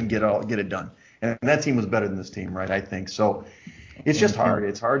stuff couldn't get it done. And that team was better than this team, right? I think. So it's just hard.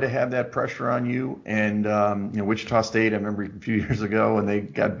 It's hard to have that pressure on you. And, Wichita State, I remember a few years ago when they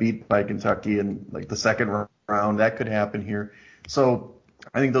got beat by Kentucky in like the second round. That could happen here. So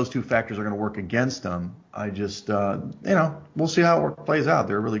I think those two factors are going to work against them. I just, we'll see how it plays out.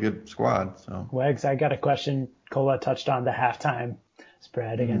 They're a really good squad. So Wags, I got a question. Cola touched on the halftime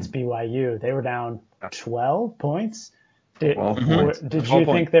spread against BYU. They were down 12 points. Did you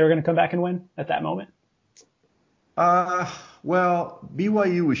think they were going to come back and win at that moment? Well,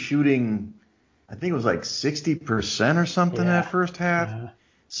 BYU was shooting, I think it was like 60% or something that first half.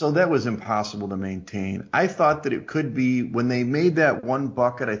 So that was impossible to maintain. I thought that it could be when they made that one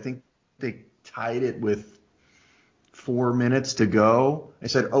bucket, I think they tied it with 4 minutes to go. I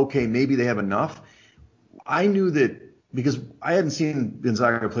said, okay, maybe they have enough. I knew that because I hadn't seen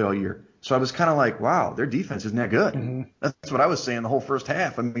Gonzaga play all year. So I was kind of like, wow, their defense isn't that good. That's what I was saying the whole first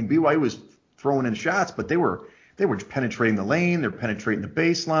half. I mean, BYU was throwing in shots, but they were penetrating the lane. They're penetrating the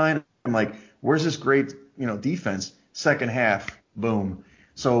baseline. I'm like, where's this great, defense? Second half, boom.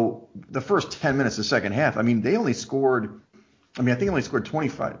 So the first 10 minutes of the second half, I mean, they only scored, I think they only scored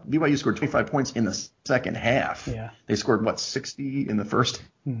 25. BYU scored 25 points in the second half. Yeah. They scored, 60 in the first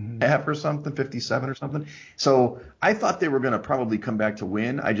half or something, 57 or something. So I thought they were going to probably come back to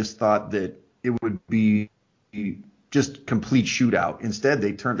win. I just thought that it would be just complete shootout. Instead,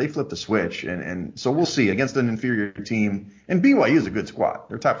 they flipped the switch. And so we'll see against an inferior team. And BYU is a good squad.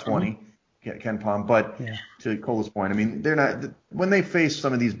 They're top 20. Ken Palm, but to Cola's point, I mean, they're not when they face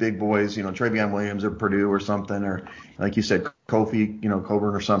some of these big boys, Travion Williams or Purdue or something, or like you said, Kofi,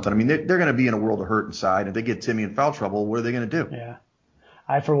 Coburn or something. I mean, they're going to be in a world of hurt inside. If they get Timmy in foul trouble, what are they going to do? Yeah,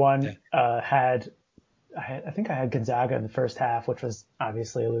 I for one I think I had Gonzaga in the first half, which was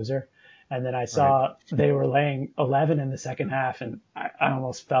obviously a loser, and then I saw they were laying 11 in the second half, and I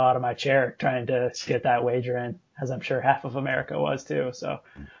almost fell out of my chair trying to get that wager in, as I'm sure half of America was too. So.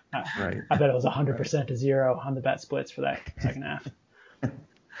 I bet it was 100% to 0 on the bet splits for that second half.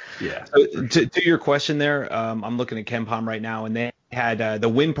 Yeah. So to your question there, I'm looking at Ken Palm right now, and they had the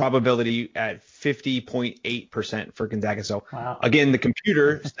win probability at 50.8% for Gonzaga. So again, the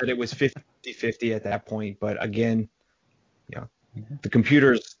computer said it was 50-50 at that point, but again, the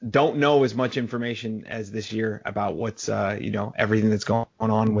computers don't know as much information as this year about what's everything that's going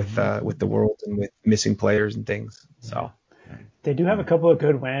on with the world and with missing players and things. So. They do have a couple of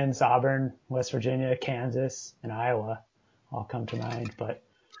good wins. Auburn, West Virginia, Kansas, and Iowa all come to mind. But,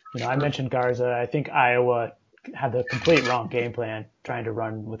 I mentioned Garza. I think Iowa had the complete wrong game plan. Trying to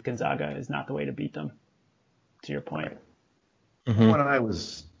run with Gonzaga is not the way to beat them, to your point. When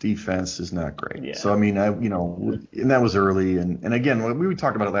Iowa's defense is not great. Yeah. So, I mean, and that was early. And again, we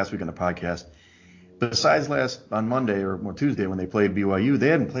talked about it last week on the podcast. Besides on Monday or Tuesday when they played BYU, they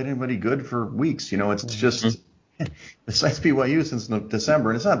hadn't played anybody good for weeks. It's just – besides BYU since December,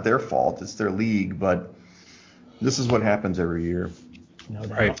 and it's not their fault, it's their league, but this is what happens every year. No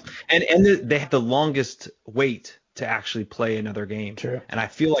doubt. Right. And they have the longest wait to actually play another game. True. And I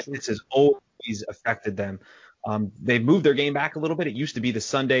feel like this has always affected them. They've moved their game back a little bit. It used to be the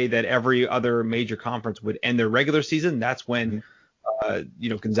Sunday that every other major conference would end their regular season. That's when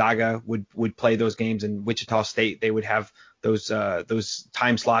Gonzaga would play those games, and Wichita State, they would have those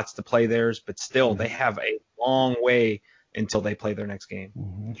time slots to play theirs, but still they have a long way until they play their next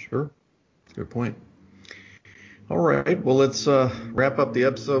game. Sure. Good point. All right. Well, let's wrap up the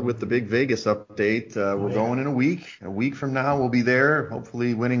episode with the big Vegas update. We're going in a week. A week from now, we'll be there,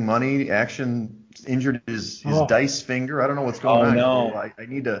 hopefully winning money. Action injured his dice finger. I don't know what's going on. No. I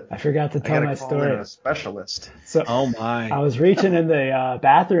need to. I forgot to tell my story. Call in a specialist. So, oh my! I was reaching in the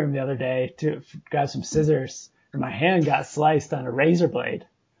bathroom the other day to grab some scissors, and my hand got sliced on a razor blade.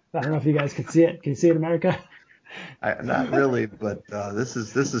 I don't know if you guys can see it. Can you see it, America? Not really, but this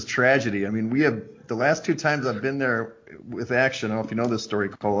is tragedy. I mean, we have the last 2 times I've been there with Action. I don't know if you know this story,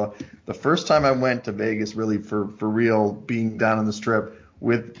 Cola. The first time I went to Vegas, really for real, being down on the Strip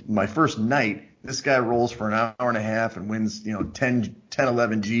with my first night, this guy rolls for an hour and a half and wins, 10,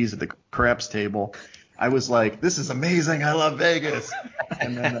 11 G's at the craps table. I was like, this is amazing. I love Vegas.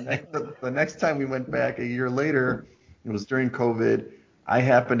 And then the next time we went back a year later, it was during COVID. I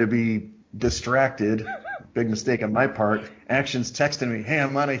happened to be distracted. Big mistake on my part. Action's texting me, hey,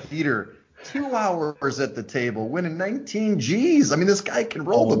 I'm on a heater. 2 hours at the table, winning 19 G's. I mean, this guy can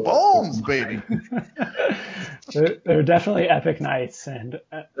roll the bones, baby. They're definitely epic nights, and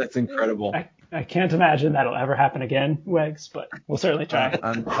that's incredible. I can't imagine that'll ever happen again, Wegs, but we'll certainly try.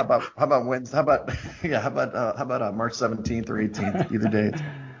 How about Wednesday? How about March 17th or 18th? Either day.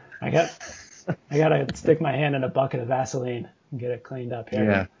 I gotta stick my hand in a bucket of Vaseline and get it cleaned up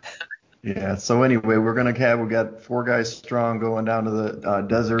here. Yeah. So anyway, we got 4 guys strong going down to the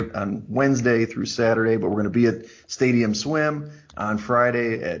desert on Wednesday through Saturday, but we're going to be at Stadium Swim on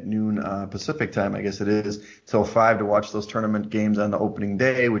Friday at noon Pacific time, I guess it is, till 5 to watch those tournament games on the opening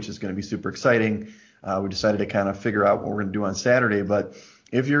day, which is going to be super exciting. We decided to kind of figure out what we're going to do on Saturday, but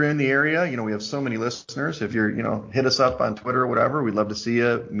if you're in the area, we have so many listeners. If you're, hit us up on Twitter or whatever, we'd love to see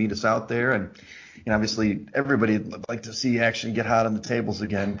you, meet us out there. And obviously everybody would like to see Action get hot on the tables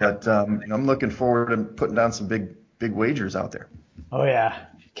again. But I'm looking forward to putting down some big wagers out there. Oh, yeah.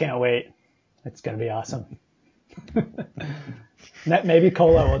 Can't wait. It's going to be awesome. Maybe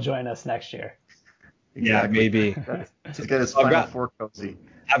Cola will join us next year. Exactly. Yeah, maybe. To get his Final Four cozy.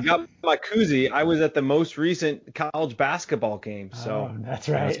 I've got my koozie. I was at the most recent college basketball game, so that's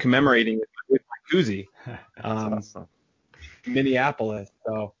right. I was commemorating it with my koozie. Awesome. Minneapolis.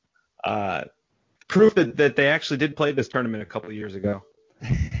 So proof that they actually did play this tournament a couple of years ago.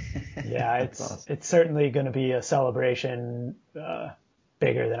 Yeah, it's certainly going to be a celebration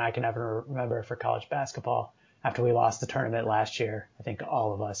bigger than I can ever remember for college basketball. After we lost the tournament last year, I think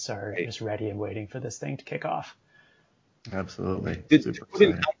all of us are just ready and waiting for this thing to kick off. Absolutely. To put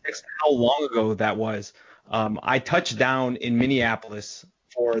in context how long ago that was, I touched down in Minneapolis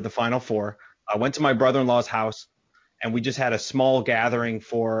for the Final Four. I went to my brother-in-law's house, and we just had a small gathering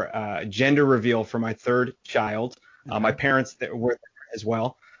for gender reveal for my 3rd child. My parents were there as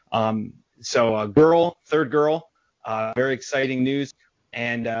well. So a girl, 3rd girl, very exciting news.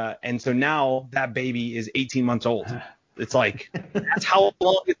 And so now that baby is 18 months old. It's like, that's how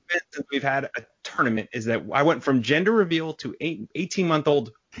long it's been since we've had a tournament, is that I went from gender reveal to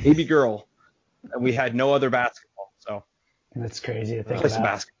 18-month-old baby girl, and we had no other basketball. So that's crazy to think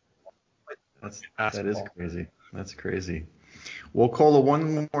about. That is crazy. That's crazy. Well, Cola,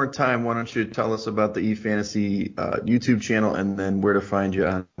 one more time, why don't you tell us about the eFantasy YouTube channel and then where to find you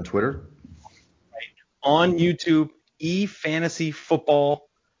on Twitter? On YouTube, eFantasy Football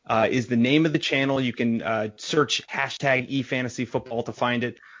is the name of the channel. You can search hashtag eFantasyFootball to find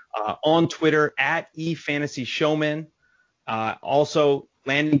it. On Twitter, at eFantasyShowman. Also,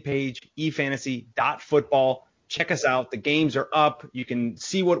 landing page, eFantasy.football. Check us out. The games are up. You can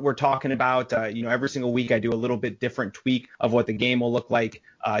see what we're talking about. Every single week I do a little bit different tweak of what the game will look like.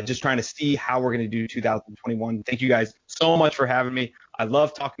 Just trying to see how we're going to do 2021. Thank you guys so much for having me. I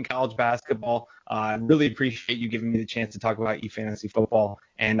love talking college basketball. I really appreciate you giving me the chance to talk about eFantasy football.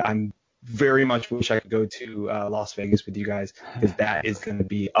 And I'm very much wish I could go to Las Vegas with you guys, because that is going to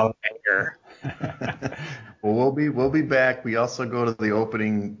be a banger. Well, we'll be back. We also go to the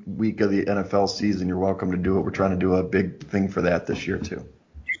opening week of the NFL season. You're welcome to do it. We're trying to do a big thing for that this year too.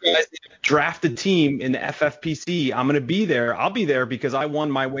 You guys need to draft a team in the FFPC. I'm going to be there. I'll be there because I won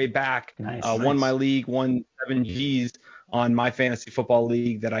my way back. Won my league, won 7 Gs on my fantasy football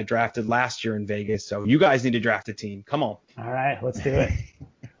league that I drafted last year in Vegas. So you guys need to draft a team. Come on. All right, let's do it.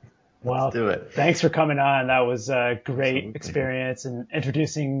 Well, let's do it. Thanks for coming on. That was a great experience and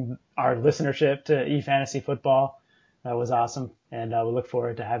introducing our listenership to eFantasy football. That was awesome. And we look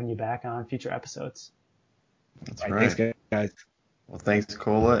forward to having you back on future episodes. That's right. Thanks, guys. Well, thanks,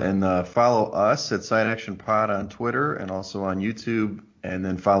 Cola. And follow us at Side Action Pod on Twitter and also on YouTube. And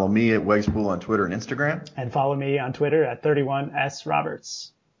then follow me at Wegspool on Twitter and Instagram. And follow me on Twitter at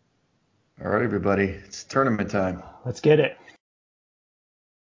 31sroberts. All right, everybody. It's tournament time. Let's get it.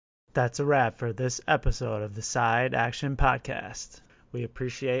 That's a wrap for this episode of the Side Action Podcast. We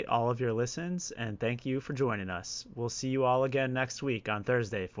appreciate all of your listens and thank you for joining us. We'll see you all again next week on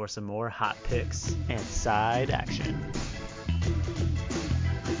Thursday for some more hot picks and side action.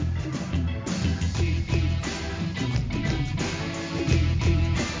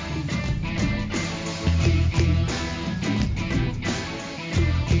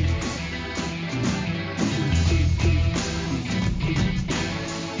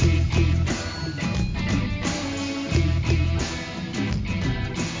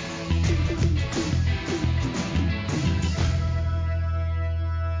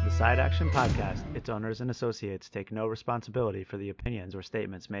 Side Action Podcast, its owners and associates take no responsibility for the opinions or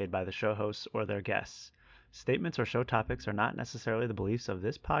statements made by the show hosts or their guests. Statements or show topics are not necessarily the beliefs of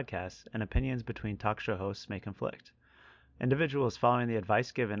this podcast, and opinions between talk show hosts may conflict. Individuals following the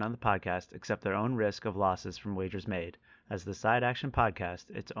advice given on the podcast accept their own risk of losses from wagers made, as the Side Action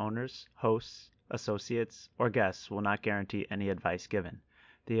Podcast, its owners, hosts, associates, or guests will not guarantee any advice given.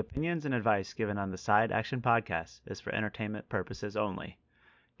 The opinions and advice given on the Side Action Podcast is for entertainment purposes only.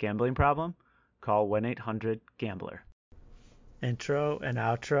 Gambling problem? Call 1-800-GAMBLER. Intro and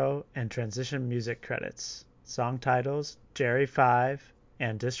outro and transition music credits. Song titles Jerry 5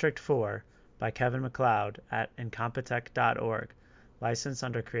 and District 4 by Kevin MacLeod at incompetech.org. Licensed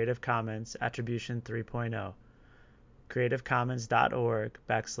under Creative Commons Attribution 3.0.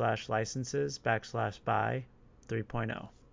 creativecommons.org/licenses/by 3.0.